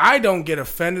 and I don't get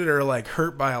offended or like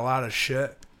hurt by a lot of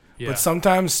shit. Yeah. But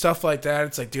sometimes stuff like that,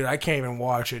 it's like, dude, I can't even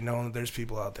watch it knowing that there's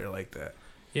people out there like that.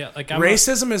 Yeah, like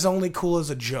racism is only cool as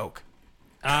a joke.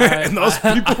 And those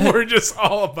people were just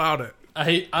all about it.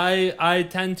 I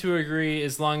tend to agree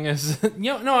as long as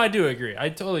no, I do agree. I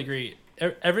totally agree.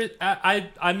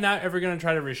 I'm not ever going to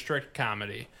try to restrict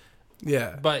comedy.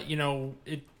 Yeah. But,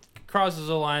 it crosses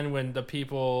a line when the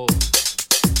people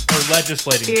are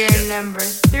legislating Fear shit. number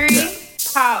 3,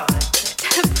 politics.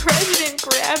 The president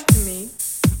grabbed me.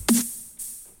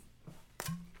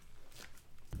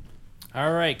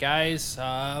 All right, guys.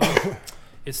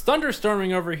 It's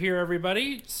thunderstorming over here,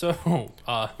 everybody. So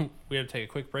we have to take a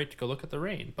quick break to go look at the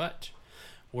rain. But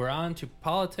we're on to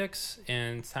politics,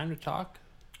 and it's time to talk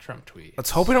Trump tweets.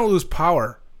 Let's hope we don't lose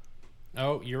power.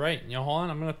 Oh, you're right. Hold on.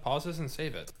 I'm going to pause this and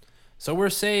save it. So we're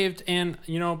saved. And,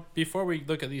 before we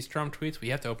look at these Trump tweets, we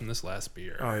have to open this last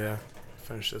beer. Oh, yeah.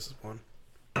 Finish this one.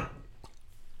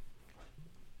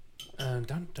 Dun,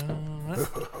 dun,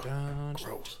 dun.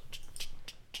 Gross.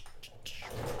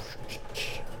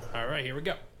 All right, here we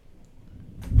go.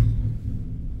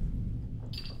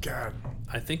 God.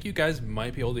 I think you guys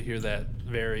might be able to hear that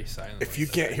very silently. If you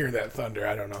can't hear that thunder,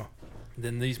 I don't know.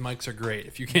 Then these mics are great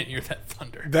if you can't hear that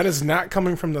thunder. That is not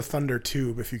coming from the thunder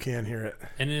tube if you can't hear it.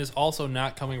 And it is also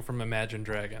not coming from Imagine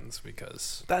Dragons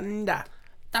because... Thunder.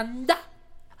 Thunder.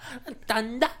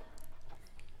 Thunder.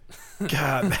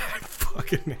 God, I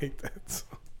fucking hate that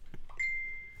song.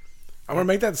 I'm going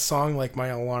to make that song like my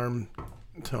alarm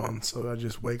tone so I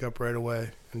just wake up right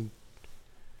away and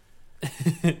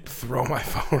throw my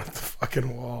phone at the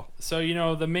fucking wall.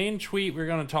 So, the main tweet we're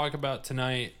going to talk about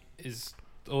tonight is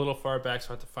a little far back, so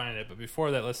I have to find it. But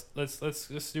before that,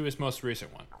 let's do his most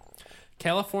recent one.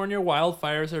 California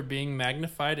wildfires are being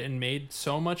magnified and made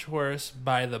so much worse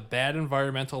by the bad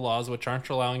environmental laws which aren't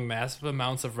allowing massive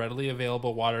amounts of readily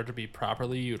available water to be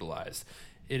properly utilized.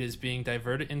 It is being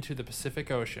diverted into the Pacific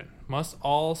Ocean. Must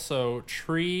also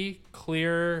tree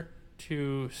clear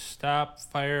to stop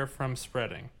fire from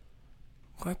spreading.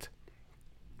 What?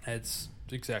 That's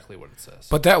exactly what it says.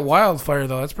 But that wildfire,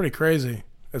 though, that's pretty crazy.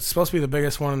 It's supposed to be the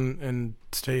biggest one in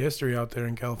state history out there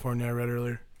in California, I read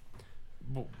earlier.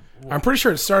 I'm pretty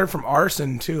sure it started from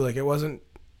arson, too. Like, it wasn't,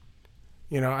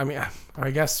 I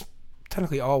guess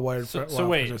technically all wildfires So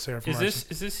wait, are from arson.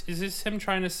 is this him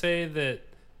trying to say that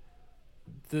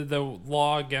the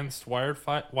law against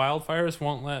wildfires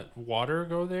won't let water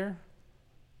go there?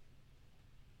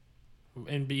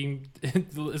 And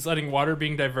is letting water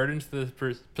being diverted into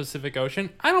the Pacific Ocean?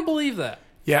 I don't believe that.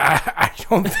 Yeah, I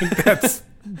don't think that's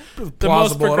The plausible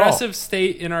most at all. progressive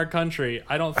state in our country,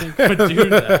 I don't think would do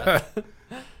that.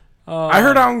 I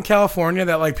heard out in California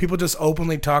that like people just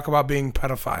openly talk about being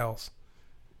pedophiles.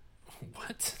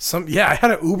 What? I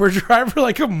had an Uber driver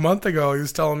like a month ago. He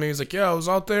was telling me, he's like, yeah, I was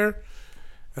out there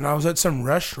and I was at some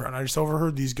restaurant. I just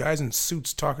overheard these guys in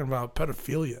suits talking about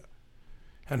pedophilia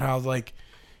and how like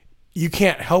you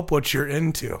can't help what you're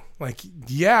into. Like,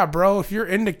 yeah, bro, if you're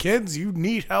into kids, you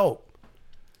need help.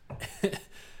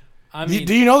 I mean,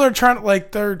 do you know they're trying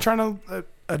to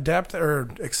adapt or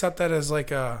accept that as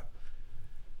like a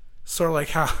sort of like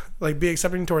how like be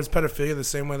accepting towards pedophilia the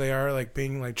same way they are like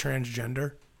being like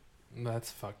transgender?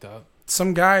 that's fucked up.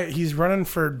 Some guy, he's running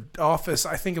for office.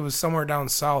 I think it was somewhere down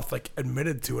south. Like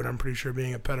admitted to it. I'm pretty sure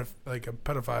being a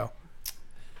pedophile.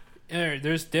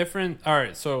 There's different. All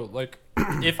right, so like,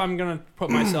 if I'm gonna put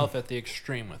myself at the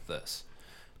extreme with this,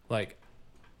 like,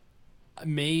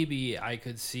 maybe I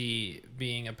could see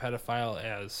being a pedophile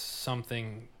as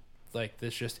something like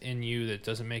this just in you that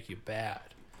doesn't make you bad.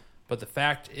 But the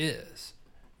fact is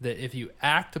that if you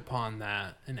act upon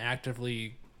that and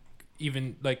actively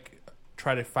even like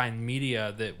try to find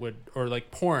media that would, or like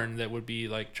porn that would be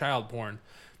like child porn,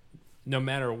 no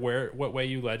matter what way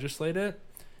you legislate it,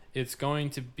 it's going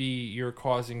to be you're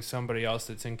causing somebody else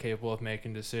that's incapable of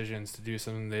making decisions to do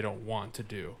something they don't want to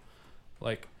do.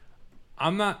 Like,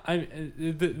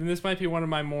 this might be one of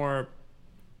my more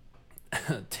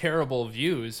terrible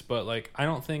views, but like, I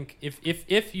don't think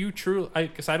if you truly,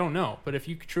 because I don't know, but if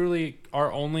you truly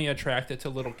are only attracted to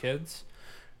little kids,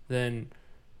 then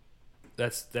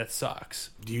that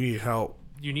sucks. You need help.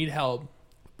 You need help,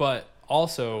 but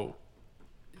also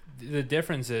the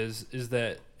difference is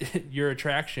that your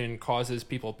attraction causes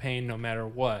people pain no matter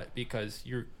what, because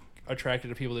you're attracted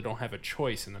to people that don't have a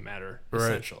choice in the matter,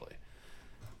 essentially.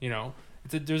 Right.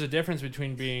 There's a difference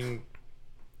between being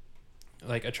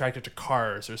like attracted to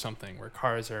cars or something, where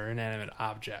cars are inanimate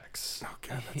objects. Oh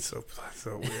god, that's so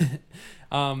weird.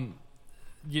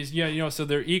 So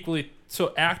they're equally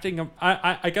so acting.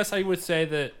 I guess I would say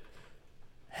that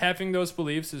having those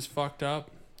beliefs is fucked up,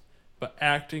 but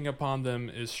acting upon them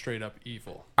is straight up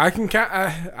evil. I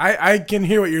can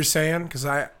hear what you're saying because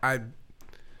I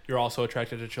You're also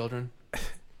attracted to children?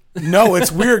 no,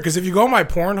 it's weird because if you go on my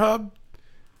Pornhub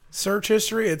search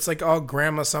history, it's like all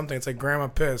grandma something. It's like grandma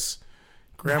piss,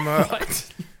 grandma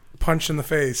punch in the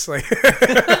face. Like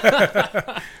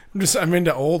I'm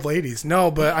into old ladies. No,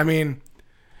 but I mean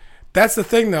that's the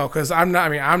thing though because I'm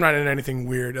not into anything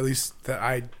weird. At least that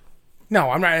I'm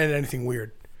not into anything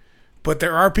weird. But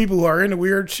there are people who are into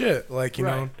weird shit, like you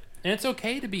know. And it's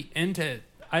okay to be into it.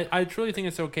 I truly think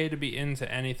it's okay to be into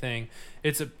anything.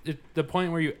 It's the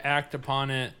point where you act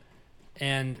upon it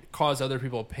and cause other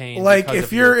people pain. Like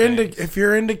if you're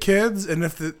into kids, and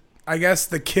if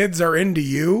the kids are into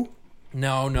you.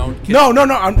 No.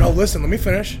 Listen, let me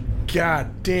finish.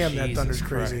 God damn, that thunder's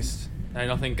crazy. Christ. I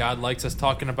don't think God likes us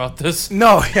talking about this.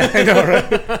 No, yeah, I know,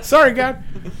 right? Sorry, God.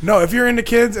 No, if you're into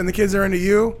kids and the kids are into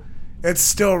you, it's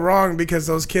still wrong because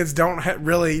those kids don't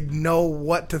really know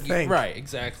what to think. Right,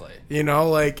 exactly. You know,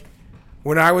 like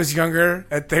when I was younger,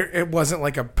 it wasn't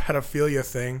like a pedophilia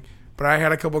thing, but I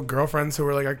had a couple girlfriends who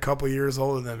were like a couple years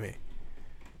older than me.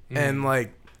 And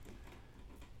like,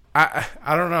 I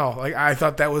don't know. Like I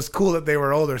thought that was cool that they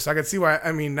were older, so I could see why.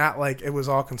 I mean, not like it was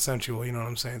all consensual. You know what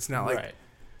I'm saying? It's not like right.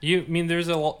 You mean there's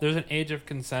an age of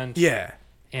consent. Yeah.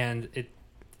 And it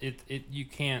you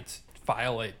can't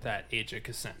violate that age of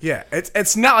consent. Yeah,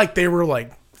 it's not like they were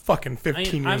like fucking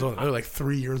 15 years old. They're like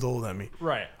 3 years older than me.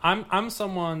 Right. I'm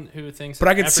someone who thinks. But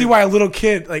I can see why a little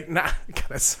kid like God,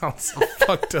 that sounds so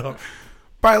fucked up.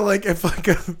 By like if like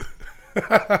a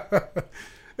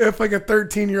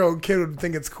 13-year-old kid would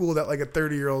think it's cool that like a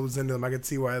 30-year-old was into them, I could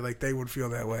see why like they would feel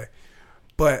that way.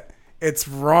 But it's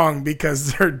wrong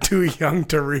because they're too young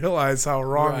to realize how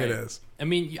wrong it is. I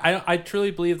mean, I truly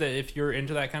believe that if you're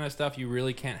into that kind of stuff, you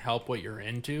really can't help what you're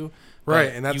into.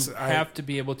 Right, and that's... You have to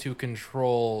be able to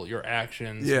control your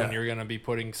actions when you're going to be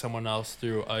putting someone else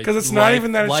through a it's not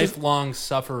even that it's lifelong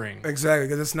suffering. Exactly,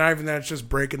 because it's not even that it's just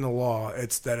breaking the law.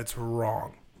 It's that it's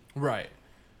wrong. Right.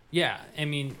 Yeah, I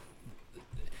mean,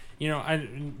 you know,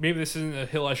 maybe this isn't a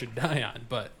hill I should die on,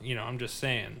 but, you know, I'm just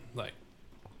saying, like,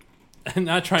 I'm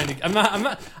not trying to. I'm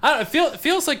not. It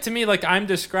feels like to me like I'm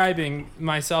describing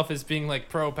myself as being like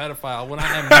pro pedophile when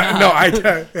I am not. No, I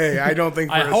don't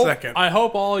think for a second. I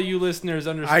hope all you listeners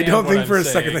understand. I don't think for a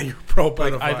second that you're pro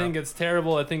pedophile. Like, I think it's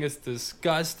terrible. I think it's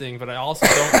disgusting. But I also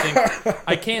don't think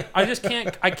I can't.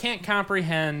 I can't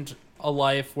comprehend a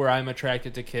life where I'm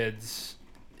attracted to kids.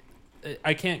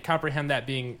 I can't comprehend that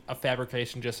being a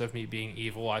fabrication just of me being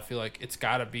evil. I feel like it's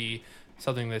got to be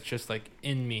something that's just like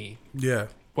in me. Yeah.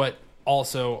 But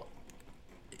also,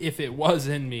 if it was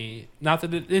in me, not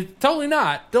that it's totally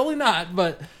not,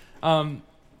 but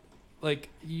like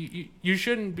you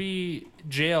shouldn't be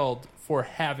jailed for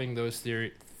having those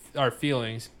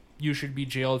feelings. You should be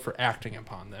jailed for acting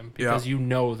upon them because you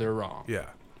know they're wrong. Yeah.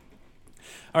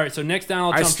 All right, so next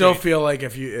down, I still feel like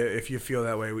if you feel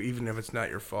that way, even if it's not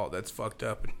your fault, that's fucked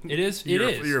up. It is. You're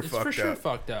It's fucked for sure up.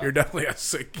 fucked up. You're definitely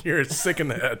you're sick in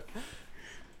the head.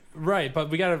 Right,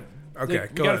 but we gotta. Okay,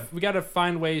 go ahead. We gotta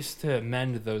find ways to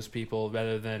amend those people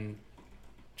rather than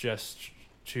just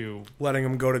to letting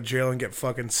them go to jail and get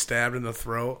fucking stabbed in the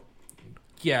throat.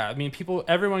 Yeah, I mean,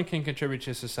 everyone can contribute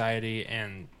to society,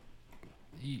 and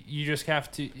you just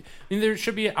have to. I mean, there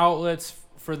should be outlets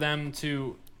for them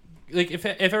to, like, if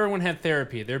everyone had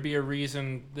therapy, there'd be a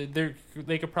reason.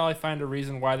 They could probably find a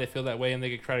reason why they feel that way, and they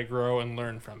could try to grow and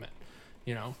learn from it.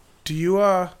 You know. Do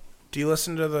you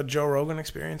listen to the Joe Rogan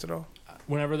Experience at all?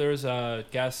 Whenever there's a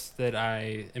guest that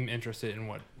I am interested in,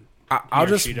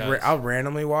 I'll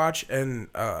randomly watch, and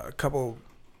a couple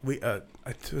I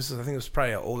think it was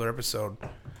probably an older episode,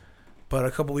 but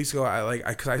a couple weeks ago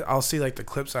I'll see like the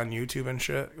clips on YouTube and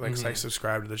shit, like 'cause I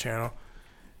subscribe to the channel,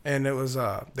 and it was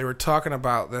they were talking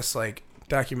about this like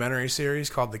documentary series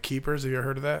called The Keepers. Have you ever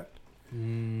heard of that?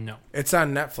 No. It's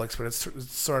on Netflix, but it's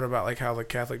sort of about like how the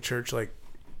Catholic Church like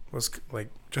was like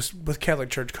just with Catholic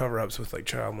Church cover-ups with like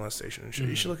child molestation and shit.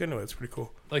 You should look into it. It's pretty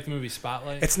cool. Like the movie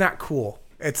Spotlight? It's not cool.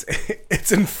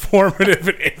 It's informative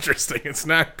and interesting. It's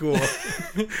not cool.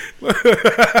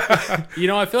 You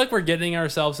know, I feel like we're getting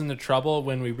ourselves into trouble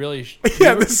when we really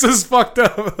this is fucked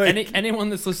up. Like, anyone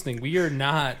that's listening, we are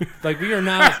not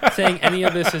saying any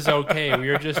of this is okay. We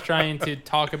are just trying to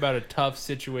talk about a tough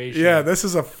situation. Yeah, this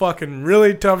is a fucking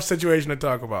really tough situation to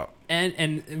talk about.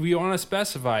 And we want to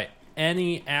specify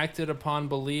any acted upon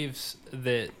beliefs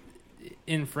that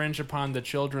infringe upon the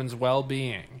children's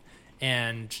well-being,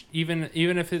 and even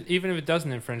if it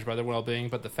doesn't infringe by their well-being,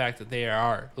 but the fact that they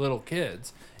are little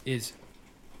kids is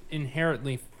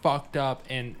inherently fucked up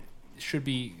and should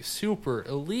be super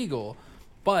illegal.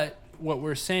 But what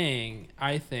we're saying,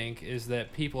 I think, is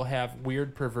that people have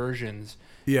weird perversions.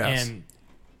 Yes. And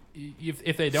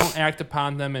if they don't act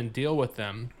upon them and deal with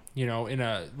them, in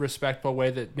a respectful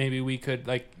way, that maybe we could,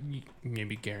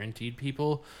 maybe guaranteed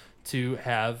people to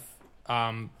have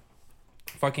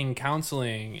fucking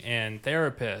counseling and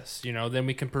therapists, then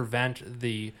we can prevent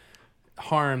the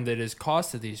harm that is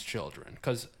caused to these children.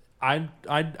 Because I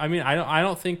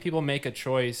don't think people make a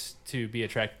choice to be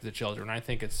attracted to children. I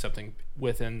think it's something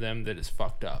within them that is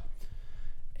fucked up.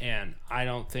 And I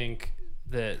don't think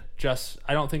just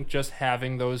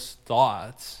having those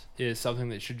thoughts is something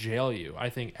that should jail you. I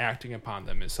think acting upon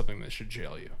them is something that should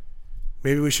jail you.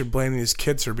 Maybe we should blame these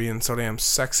kids for being so damn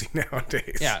sexy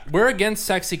nowadays. Yeah, we're against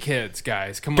sexy kids,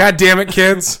 guys. Come on. God damn it,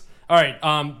 kids. All right,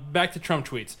 back to Trump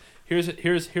tweets. Here's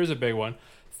a big one.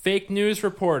 Fake news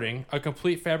reporting, a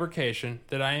complete fabrication,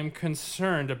 that I am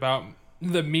concerned about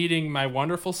the meeting my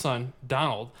wonderful son,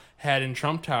 Donald, had in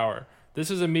Trump Tower.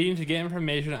 This is a meeting to get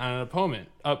information on an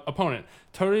opponent.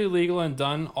 Totally legal and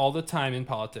done all the time in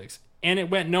politics. And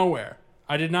it went nowhere.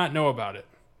 I did not know about it.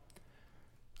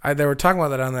 They were talking about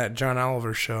that on that John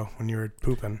Oliver show when you were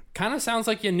pooping. Kind of sounds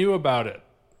like you knew about it,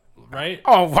 right?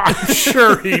 Oh, I'm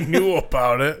sure he knew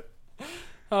about it.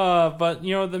 But,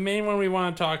 the main one we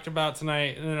want to talk about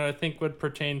tonight, and I think would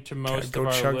pertain to most of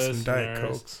our chug some Diet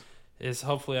listeners, Cokes. is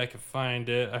hopefully I can find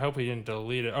it. I hope he didn't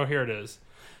delete it. Oh, here it is.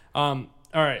 All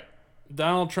right.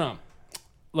 Donald Trump.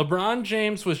 LeBron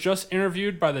James was just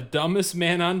interviewed by the dumbest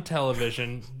man on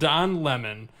television, Don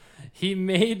Lemon. He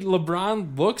made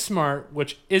LeBron look smart,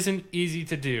 which isn't easy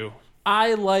to do.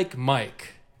 I like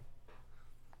Mike.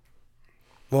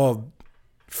 Well,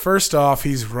 first off,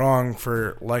 he's wrong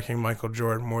for liking Michael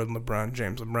Jordan more than LeBron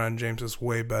James. LeBron James is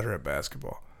way better at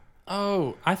basketball.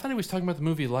 Oh, I thought he was talking about the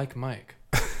movie Like Mike.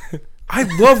 I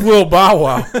love Lil Bow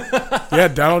Wow. Yeah,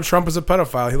 Donald Trump is a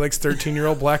pedophile. He likes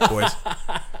 13-year-old black boys.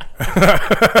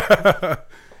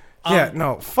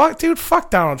 Fuck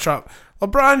Donald Trump.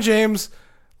 LeBron James,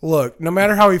 look, no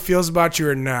matter how he feels about you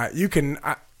or not, and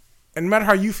no matter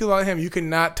how you feel about him, you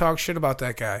cannot talk shit about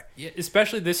that guy. Yeah,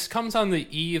 especially this comes on the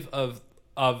eve of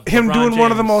him LeBron doing James.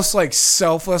 one of the most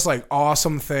selfless,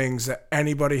 awesome things that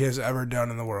anybody has ever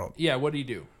done in the world. Yeah, what did he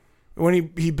do?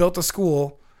 When he built a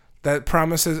school that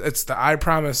promises, it's the I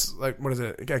Promise, what is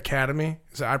it, Academy?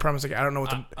 Is it I Promise? I don't know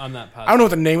what I'm not positive. I don't know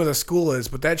what the name of the school is,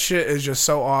 but that shit is just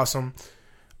so awesome.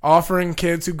 Offering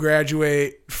kids who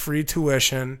graduate free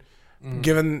tuition,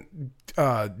 giving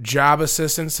job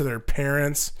assistance to their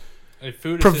parents,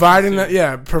 providing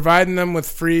them with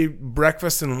free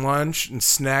breakfast and lunch and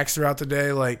snacks throughout the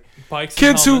day, bikes,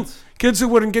 kids who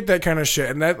wouldn't get that kind of shit.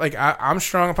 And that I'm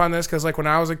strong upon this because when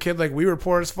I was a kid, we were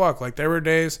poor as fuck. There were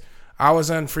days I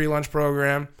was on free lunch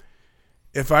program.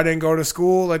 If I didn't go to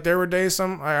school, there were days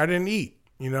I didn't eat,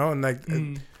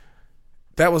 and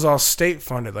that was all state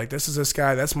funded. This is this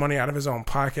guy, that's money out of his own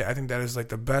pocket. I think that is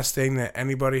the best thing that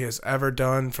anybody has ever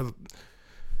done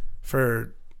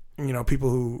for people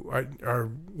who are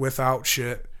without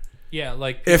shit. Yeah,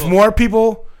 if more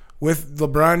people with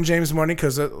LeBron James money,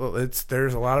 because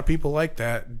there's a lot of people like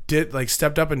that,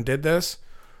 stepped up and did this,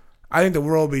 I think the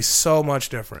world would be so much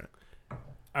different.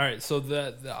 All right, so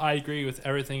I agree with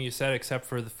everything you said except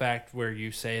for the fact where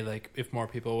you say if more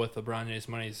people with LeBron James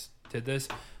money did this,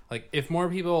 if more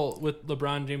people with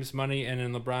LeBron James money and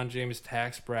in LeBron James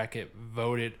tax bracket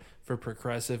voted for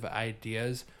progressive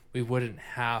ideas, we wouldn't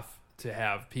have to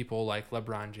have people like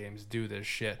LeBron James do this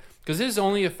shit, because this is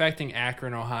only affecting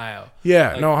Akron, Ohio.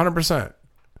 Yeah, 100%.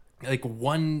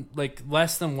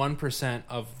 Less than 1%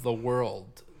 of the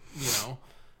world.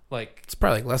 It's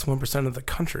probably less than 1% of the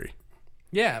country.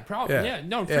 Yeah, probably. Yeah,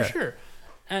 no, for sure.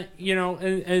 And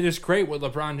and it's great what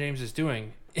LeBron James is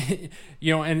doing. And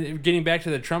getting back to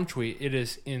the Trump tweet, it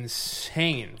is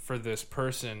insane for this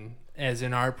person, as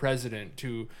in our president,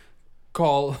 to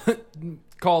call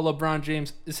LeBron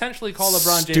James, essentially call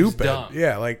LeBron James dumb.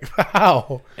 Yeah,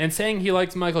 how? And saying he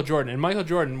likes Michael Jordan. And Michael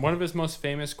Jordan, one of his most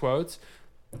famous quotes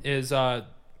is, I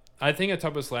think I talked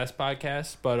about this last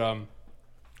podcast, but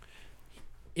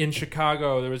in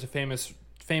Chicago there was a famous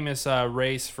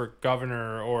race for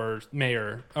governor or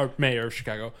mayor of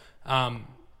Chicago,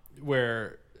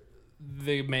 where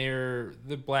the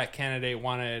black candidate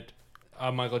wanted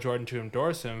Michael Jordan to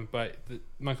endorse him, but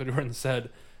Michael Jordan said,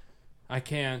 "I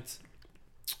can't.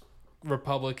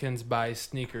 Republicans buy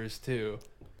sneakers too."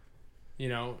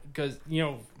 Because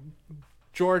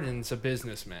Jordan's a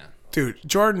businessman. Dude,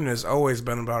 Jordan has always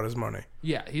been about his money.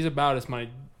 Yeah, he's about his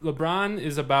money. LeBron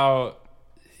is about.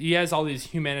 He has all these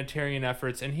humanitarian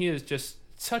efforts, and he is just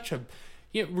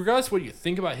regardless of what you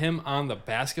think about him on the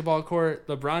basketball court,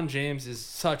 LeBron James is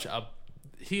such a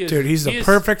he's a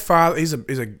perfect father.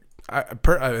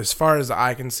 As far as the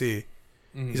eye can see,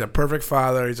 he's a perfect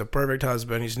father. He's a perfect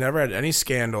husband. He's never had any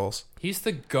scandals. He's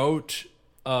the GOAT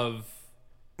of.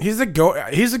 He's the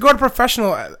GOAT. He's the GOAT of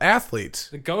professional athletes.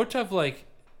 The GOAT of like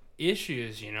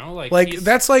issues,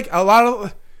 that's like a lot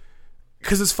of.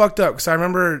 Because it's fucked up. Because I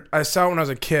remember I saw it when I was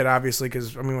a kid, obviously.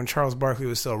 Because when Charles Barkley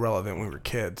was still relevant when we were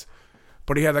kids,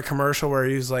 but he had the commercial where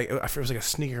he was like, I forget, it was like a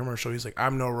sneaker commercial. He's like,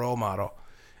 "I'm no role model,"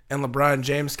 and LeBron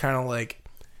James kind of like,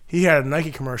 he had a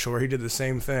Nike commercial where he did the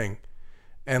same thing,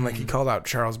 and like he called out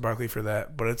Charles Barkley for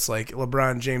that. But it's like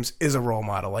LeBron James is a role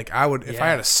model. Like I would, if I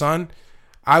had a son,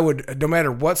 I would, no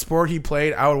matter what sport he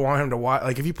played, I would want him to watch.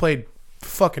 Like if he played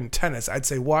fucking tennis, I'd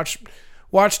say watch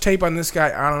tape on this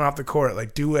guy on and off the court.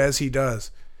 Like, do as he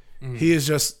does. He is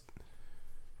just...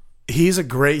 He's a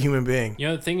great human being.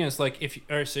 The thing is, like, if you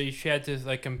had to,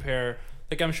 like, compare...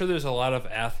 Like, I'm sure there's a lot of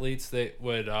athletes that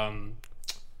would...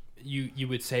 You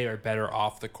would say are better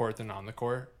off the court than on the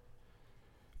court.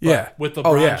 But with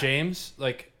LeBron James,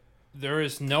 like, there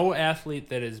is no athlete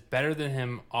that is better than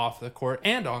him off the court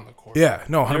and on the court. Yeah,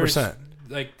 no, 100%.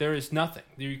 Like, there is nothing.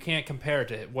 You can't compare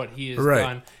to what he has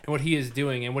done and what he is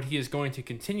doing and what he is going to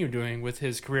continue doing with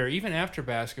his career, even after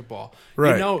basketball.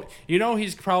 Right. You know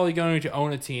he's probably going to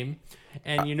own a team,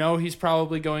 and he's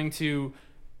probably going to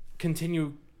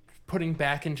continue putting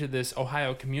back into this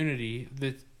Ohio community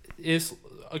that is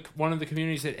one of the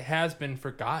communities that has been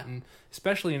forgotten,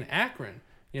 especially in Akron.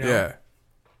 Yeah.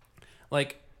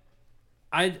 Like,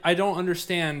 I don't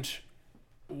understand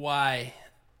why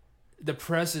the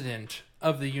president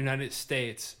of the United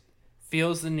States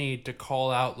feels the need to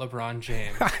call out LeBron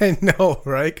James. I know,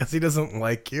 right? Because he doesn't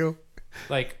like you.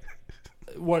 Like,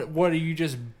 what are you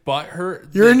just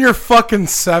butthurt? You're in your fucking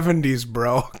 70s,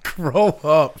 bro. Grow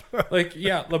up. Like,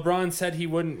 yeah, LeBron said he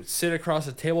wouldn't sit across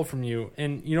a table from you.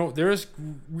 And, there's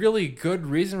really good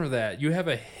reason for that. You have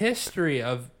a history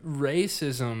of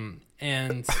racism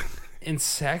and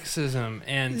sexism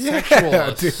and sexual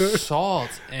assault.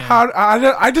 And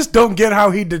I just don't get how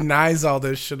he denies all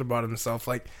this shit about himself.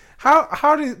 Like,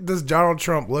 how does Donald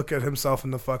Trump look at himself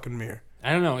in the fucking mirror?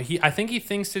 I don't know. I think he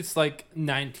thinks it's like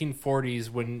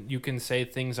 1940s when you can say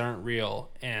things aren't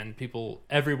real and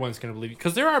everyone's going to believe you.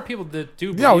 Because there are people that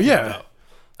do believe it,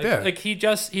 though. Like he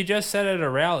just said at a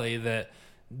rally that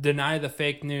deny the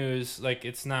fake news. Like,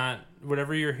 it's not,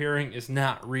 whatever you're hearing is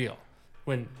not real.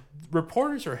 When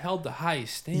reporters are held to high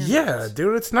standards. Yeah,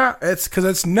 dude, it's because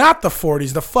it's not the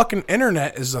 40s. The fucking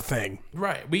internet is a thing.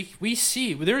 Right. We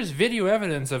see, there's video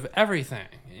evidence of everything,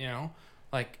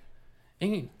 Like,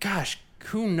 and gosh,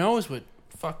 who knows what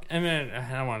fuck... I mean,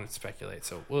 I don't want to speculate,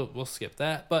 so we'll skip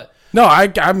that, but... No,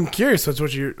 I'm curious what are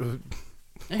you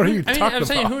talking about? I'm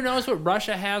saying, who knows what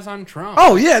Russia has on Trump?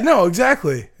 Oh, yeah, no,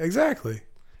 exactly.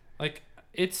 Like,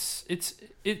 it's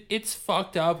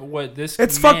fucked up what this...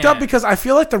 It's fucked up because I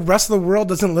feel like the rest of the world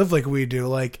doesn't live like we do.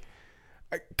 Like,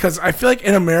 because I feel like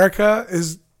in America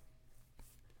is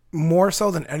more so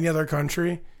than any other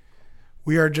country,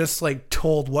 we are just like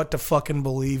told what to fucking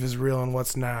believe is real and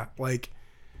what's not. Like,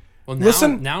 well,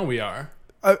 now we are.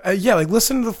 Yeah, like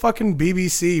listen to the fucking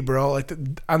BBC, bro. Like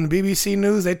on the BBC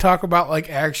News, they talk about like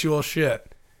actual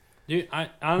shit. Dude,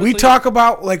 honestly, we talk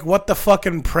about like what the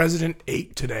fucking president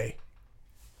ate today.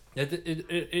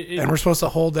 And we're supposed to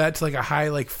hold that to like a high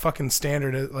like fucking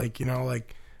standard, like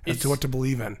like as to what to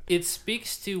believe in. It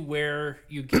speaks to where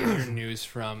you get your news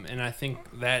from, and I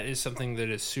think that is something that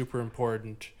is super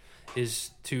important.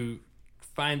 Is to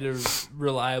find a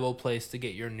reliable place to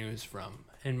get your news from.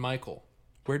 And Michael,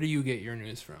 where do you get your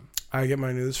news from? I get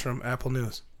my news from Apple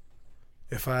News.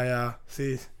 If I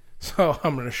see, so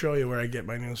I'm going to show you where I get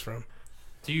my news from.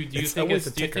 Do you think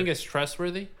it's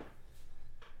trustworthy?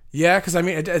 Yeah, because I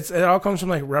mean, it all comes from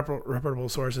like reputable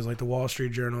sources, like the Wall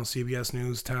Street Journal, CBS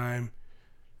News, Time,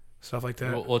 stuff like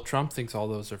that. Well, Trump thinks all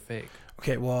those are fake.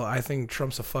 Okay, well, I think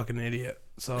Trump's a fucking idiot,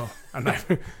 so I'm not.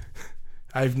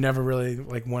 I've never really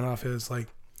like went off his like.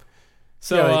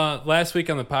 So last week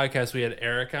on the podcast we had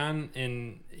Eric on,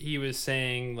 and he was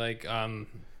saying like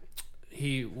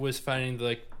he was finding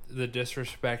like the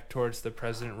disrespect towards the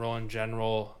president role in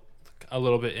general a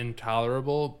little bit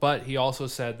intolerable, but he also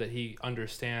said that he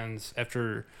understands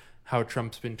after how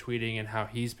Trump's been tweeting and how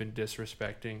he's been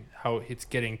disrespecting, how it's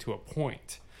getting to a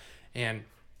point. And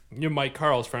Mike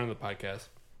Carl's friend of the podcast,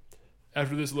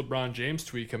 after this LeBron James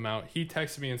tweet come out, he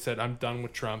texted me and said, "I'm done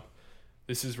with Trump.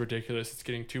 This is ridiculous. It's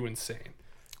getting too insane."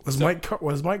 Was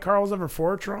Mike Carl's ever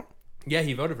for Trump? Yeah,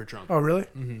 he voted for Trump. Oh, really?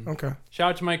 Mm-hmm. Okay.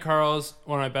 Shout out to Mike Carl's,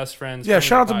 one of my best friends. Yeah,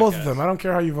 shout out to both of them. I don't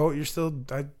care how you vote. You're still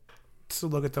still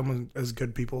look at them as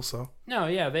good people. So No,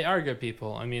 yeah, they are good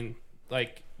people. I mean,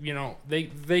 like, you know,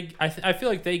 I feel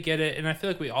like they get it, and I feel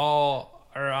like we all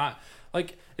are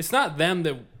like, it's not them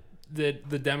that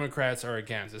the Democrats are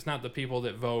against. It's not the people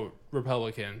that vote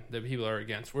Republican that people are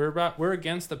against. We're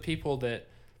against the people that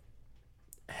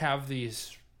have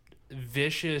these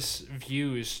vicious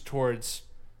views towards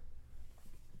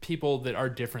people that are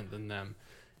different than them.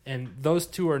 And those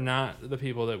two are not the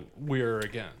people that we're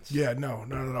against. yeah, no,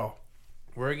 not at all.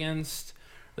 We're against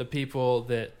the people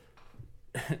that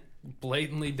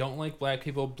blatantly don't like black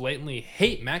people, blatantly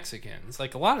hate Mexicans.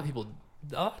 Like a lot of people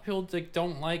like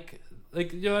don't like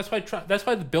you know, that's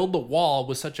why the build the wall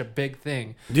was such a big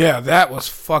thing. Yeah, that was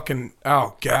fucking,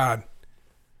 oh God.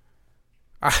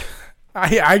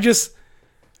 I just,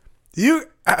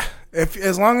 if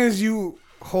as long as you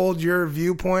hold your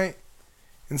viewpoint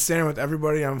and stand with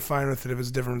everybody, I'm fine with it if it's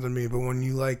different than me. But when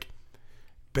you like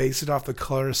base it off the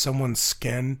color of someone's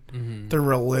skin, their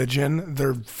religion,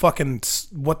 their fucking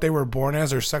what they were born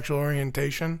as, their sexual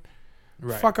orientation,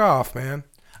 fuck off, man.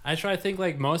 I try to think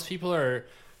like most people, at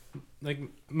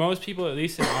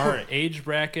least in our age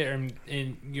bracket, or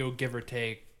in you know, give or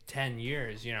take 10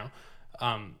 years, you know,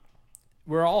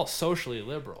 we're all socially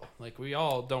liberal. Like we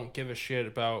all don't give a shit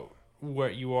about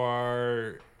what you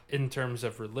are in terms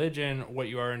of religion, what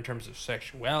you are in terms of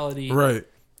sexuality. Right.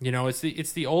 You know, it's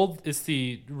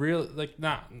the real, like,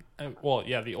 not, well,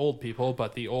 yeah, the old people,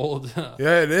 but the old,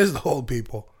 yeah, it is the old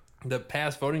people. The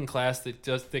past voting class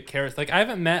that cares. Like, I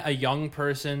haven't met a young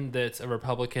person that's a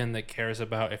Republican that cares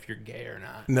about if you're gay or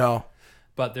not. No.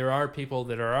 But there are people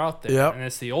that are out there, yep. And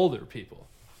it's the older people.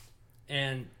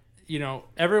 And, you know,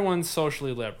 everyone's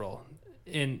socially liberal.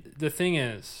 And the thing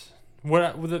is,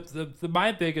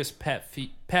 my biggest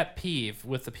pet peeve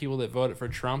with the people that voted for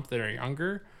Trump that are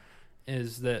younger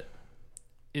is that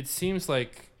it seems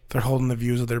like they're holding the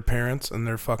views of their parents and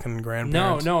their fucking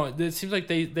grandparents. No, it seems like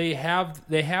they have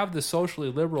the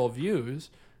socially liberal views,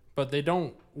 but they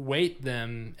don't weight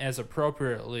them as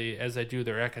appropriately as they do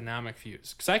their economic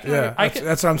views. That's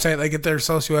what I'm saying. They get their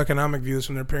socioeconomic views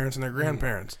from their parents and their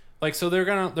grandparents. Like, so they're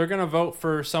gonna vote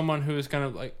for someone who's gonna,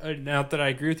 like, not that I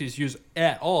agree with these views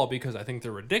at all because I think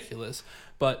they're ridiculous,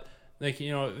 but like,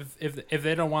 you know, if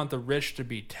they don't want the rich to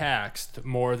be taxed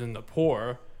more than the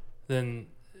poor, then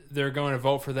they're going to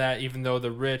vote for that, even though the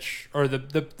rich or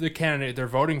the candidate they're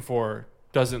voting for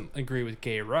doesn't agree with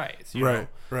gay rights. You know?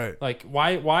 Right. Like,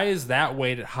 why is that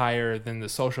weighted higher than the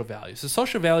social values? The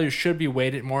social values should be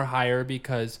weighted more higher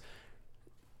because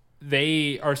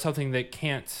they are something that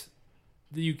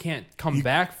you can't come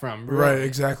back from. Really. Right,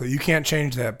 exactly. You can't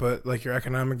change that, but like your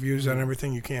economic views on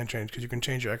everything, you can change because you can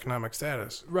change your economic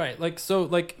status. Right. Like, so,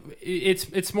 like,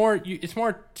 it's more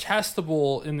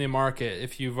testable in the market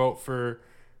if you vote for,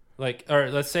 like, or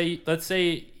let's flip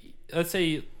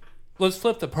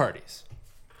the parties.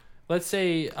 Let's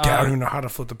say I don't even know how to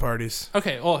flip the parties.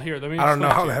 Okay. Well, here, let me. I don't know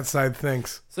how that side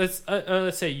thinks. So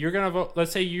let's say you're gonna vote.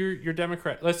 Let's say you're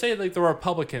Democrat. Let's say like the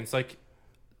Republicans. Like,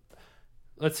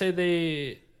 let's say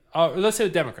the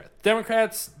Democrats.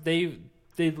 Democrats they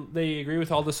agree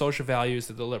with all the social values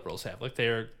that the liberals have. Like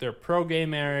they're pro gay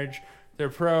marriage. They're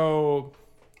pro,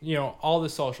 you know, all the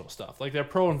social stuff. Like they're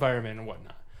pro environment and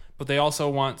whatnot. But they also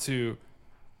want to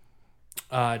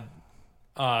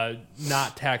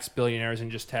not tax billionaires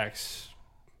and just tax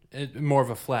more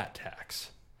of a flat tax.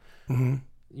 Mm-hmm.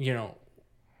 You know,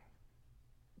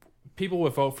 people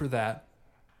would vote for that,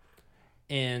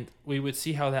 and we would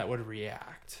see how that would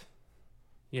react.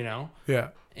 You know? Yeah.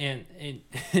 And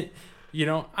you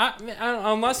know, I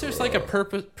unless there's like a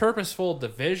purposeful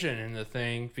division in the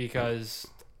thing, because,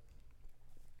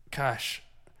 gosh,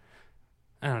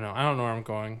 I don't know where I'm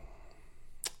going.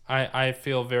 I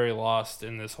feel very lost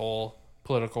in this whole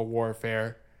political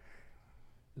warfare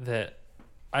that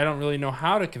I don't really know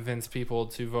how to convince people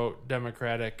to vote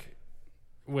Democratic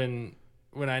when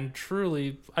I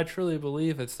truly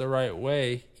believe it's the right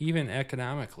way, even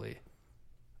economically.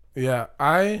 Yeah,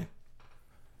 I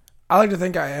like to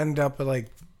think I end up like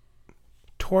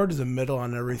towards the middle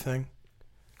on everything.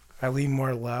 I lean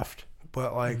more left,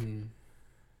 but like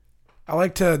I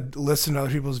like to listen to other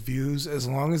people's views as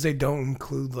long as they don't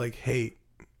include like hate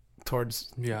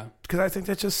towards. Yeah, because I think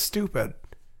that's just stupid.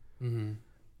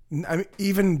 Mm-hmm. I mean,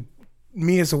 even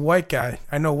me as a white guy,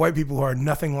 I know white people who are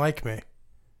nothing like me.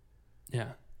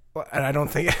 Yeah, and I don't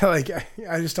think like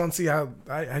I just don't see how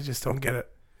I just don't get it.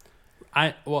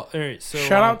 All right. So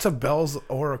shout out to Bell's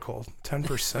Oracle,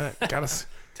 10%. Got us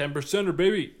 10%,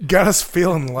 baby. Got us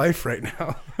feeling life right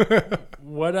now.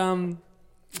 What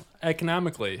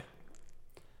economically,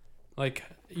 like,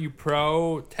 you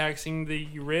pro taxing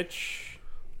the rich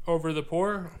over the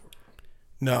poor?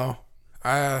 No.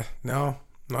 No.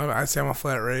 I'd say I'm a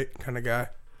flat rate kind of guy.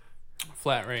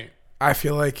 Flat rate. I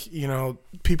feel like,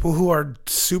 people who are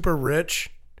super rich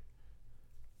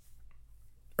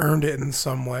earned it in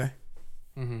some way.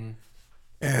 Mm-hmm.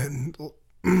 And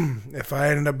if I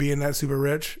ended up being that super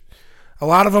rich, a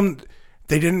lot of them,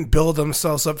 they didn't build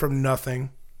themselves up from nothing.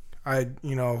 I'm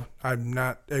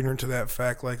not ignorant to that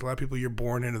fact. Like a lot of people, you're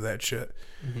born into that shit.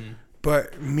 Mm-hmm.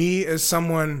 But me as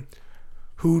someone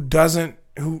who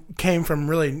came from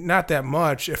really not that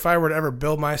much, if I were to ever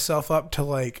build myself up to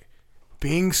like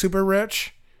being super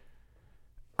rich,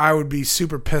 I would be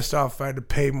super pissed off if I had to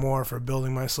pay more for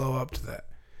building myself up to that.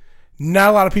 Not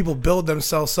a lot of people build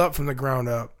themselves up from the ground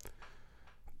up,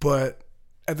 but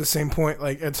at the same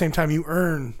time, you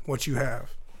earn what you have,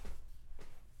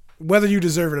 whether you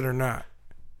deserve it or not.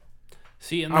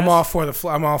 See, I'm all for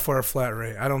a flat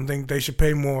rate. I don't think they should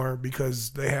pay more because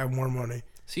they have more money.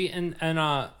 See, I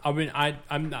mean,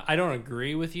 I don't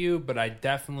agree with you, but I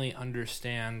definitely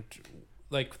understand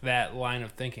like that line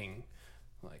of thinking.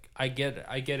 Like I get it,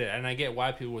 and I get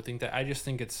why people would think that. I just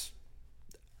think it's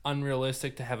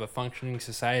unrealistic to have a functioning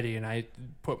society, and I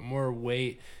put more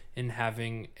weight in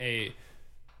having a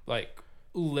like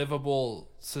livable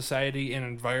society and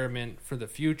environment for the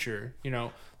future.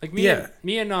 Like me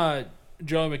and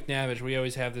Joey McNavish, we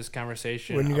always have this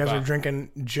conversation when you guys are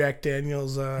drinking Jack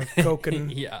Daniel's Coke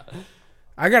and yeah.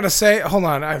 I gotta say, hold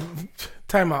on,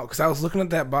 time out, because I was looking at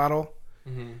that bottle,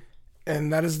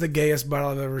 and that is the gayest bottle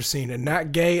I've ever seen, and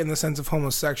not gay in the sense of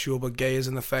homosexual, but gay is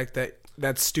in the fact that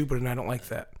that's stupid and I don't like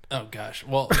that. Oh gosh,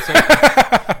 well,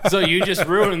 so you just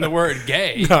ruined the word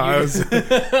gay. No,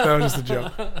 that was just a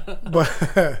joke.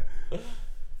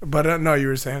 But no, you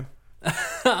were saying.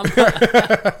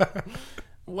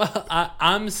 Well,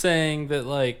 I'm saying that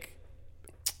like.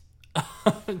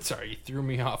 Sorry, you threw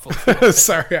me off a little bit.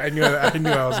 Sorry, I knew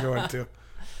I was going to.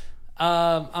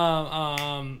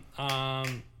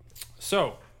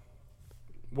 So,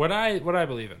 what I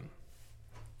believe in,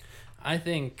 I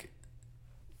think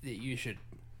that you should,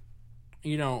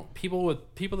 people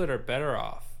that are better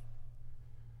off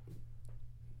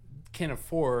can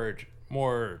afford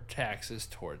more taxes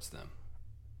towards them.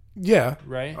 Yeah.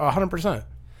 Right? 100%.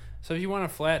 So if you want a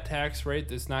flat tax rate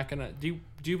that's not gonna, do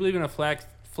you believe in a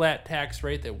flat tax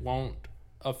rate that won't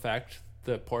affect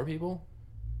the poor people?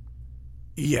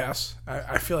 Yes,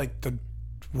 I feel like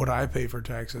what I pay for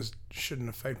taxes shouldn't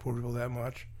affect poor people that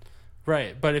much.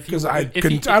 Right, but because I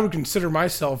would consider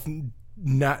myself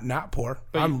not poor.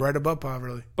 I'm right above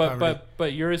poverty. But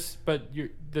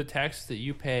the taxes that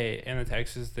you pay and the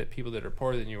taxes that people that are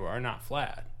poorer than you are not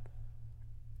flat.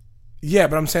 Yeah,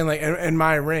 but I'm saying like in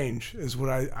my range is what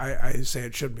I say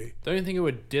it should be. Don't you think it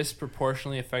would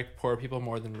disproportionately affect poor people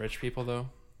more than rich people though?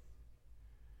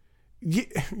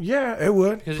 Yeah, it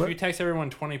would. Because if you tax everyone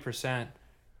 20%,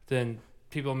 then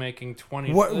people making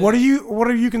 20. What do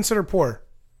you consider poor?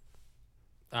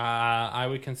 I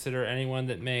would consider anyone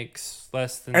that makes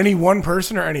less than any one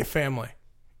person or any family.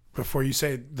 Before you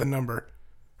say the number,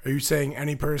 are you saying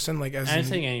any person like as? I'm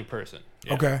saying any person.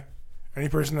 Yeah. Okay, any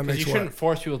person that makes. You shouldn't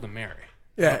force people to marry.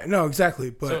 Yeah, no, exactly.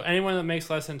 But so anyone that makes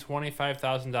less than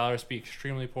 $25,000 be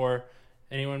extremely poor.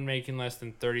 Anyone making less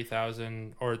than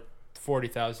 $30,000 or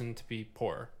 $40,000 to be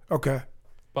poor. Okay.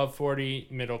 Above 40,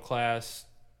 middle class,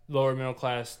 lower middle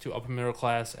class to upper middle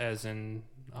class, as in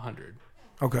 100.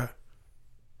 Okay.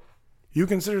 You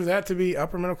consider that to be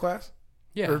upper middle class?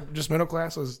 Yeah. Or just middle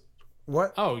class was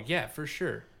what? Oh yeah, for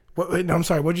sure. Wait, no, I'm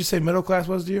sorry. What did you say middle class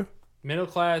was to you? Lower middle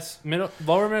class,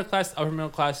 upper middle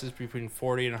class is between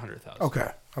 40 and 100,000.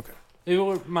 Okay. It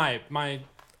was my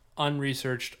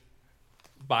unresearched,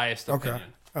 biased opinion. Okay.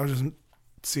 I was just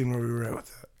seeing where we were at with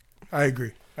that. I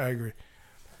agree.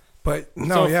 But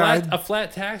no, so a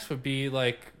flat tax would be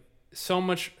like so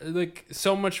much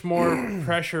more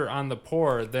pressure on the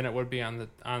poor than it would be on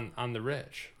the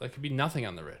rich. Like it'd be nothing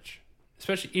on the rich,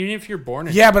 especially even if you're born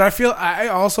in. Yeah, but I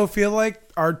also feel like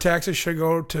our taxes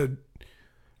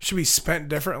should be spent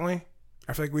differently.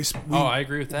 I feel like we I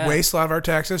agree with that. Waste a lot of our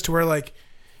taxes to where like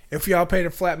if we all paid a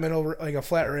flat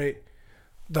rate,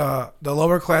 the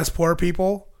lower class poor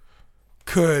people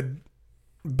could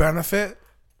benefit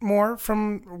more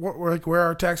from where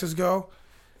our taxes go,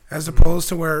 as opposed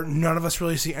to where none of us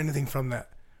really see anything from that.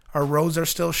 Our roads are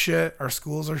still shit. Our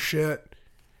schools are shit.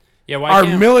 Yeah,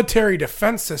 our military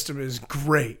defense system is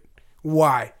great.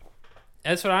 Why?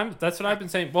 That's what I've been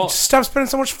saying. Well, Stop spending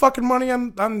so much fucking money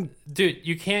on. dude,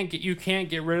 you can't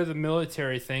get rid of the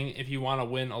military thing if you want to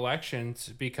win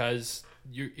elections because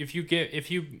if you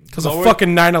Because of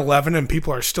fucking 9/11 and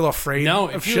people are still afraid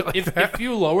of shit like that. if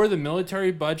you lower the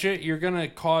military budget, you're gonna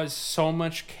cause so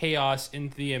much chaos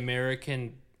into the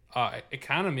American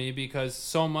economy because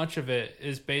so much of it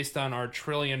is based on our $1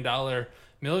 trillion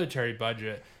military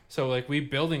budget. So like we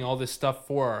building all this stuff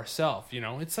for ourselves, you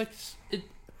know, it's like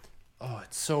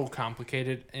it's so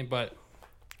complicated. But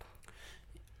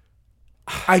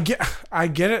I get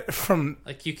it from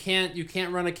like you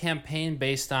can't run a campaign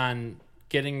based on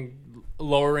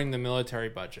lowering the military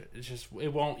budget. It's just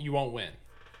you won't win.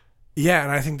 Yeah,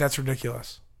 and I think that's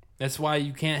ridiculous. That's why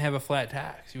you can't have a flat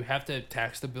tax. You have to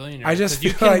tax the billionaires. I just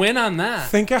you feel can like, win on that.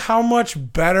 Think of how much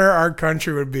better our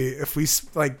country would be if we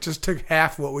like just took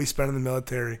half what we spend in the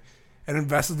military and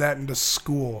invested that into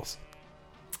schools.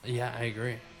 Yeah, I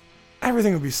agree.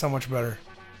 Everything would be so much better.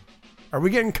 Are we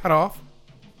getting cut off?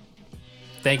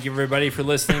 Thank you, everybody, for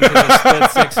listening to the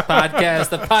Split Six Podcast,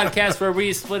 the podcast where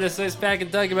we split a six-pack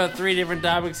and talk about 3 different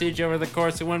topics each over the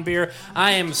course of one beer.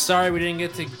 I am sorry we didn't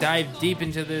get to dive deep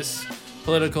into this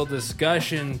political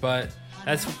discussion, but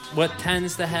that's what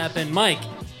tends to happen. Mike,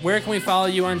 where can we follow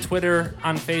you on Twitter,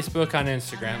 on Facebook, on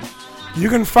Instagram? You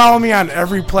can follow me on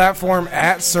every platform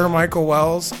at Sir Michael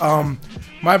Wells.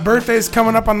 My birthday's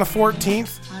coming up on the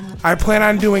 14th. I plan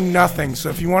on doing nothing, so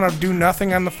if you want to do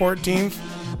nothing on the 14th,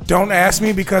 don't ask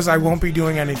me because I won't be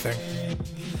doing anything.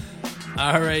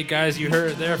 All right, guys, you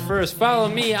heard it there first. Follow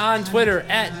me on Twitter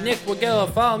at Nick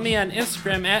Wagella. Follow me on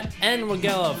Instagram at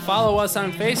NWagella. Follow us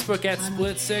on Facebook at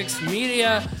Split Six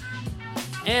Media.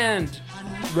 And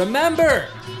remember,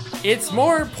 it's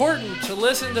more important to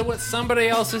listen to what somebody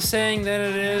else is saying than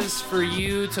it is for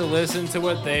you to listen to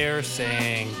what they are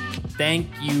saying. Thank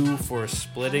you for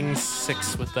splitting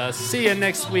six with us. See you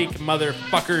next week,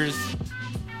 motherfuckers.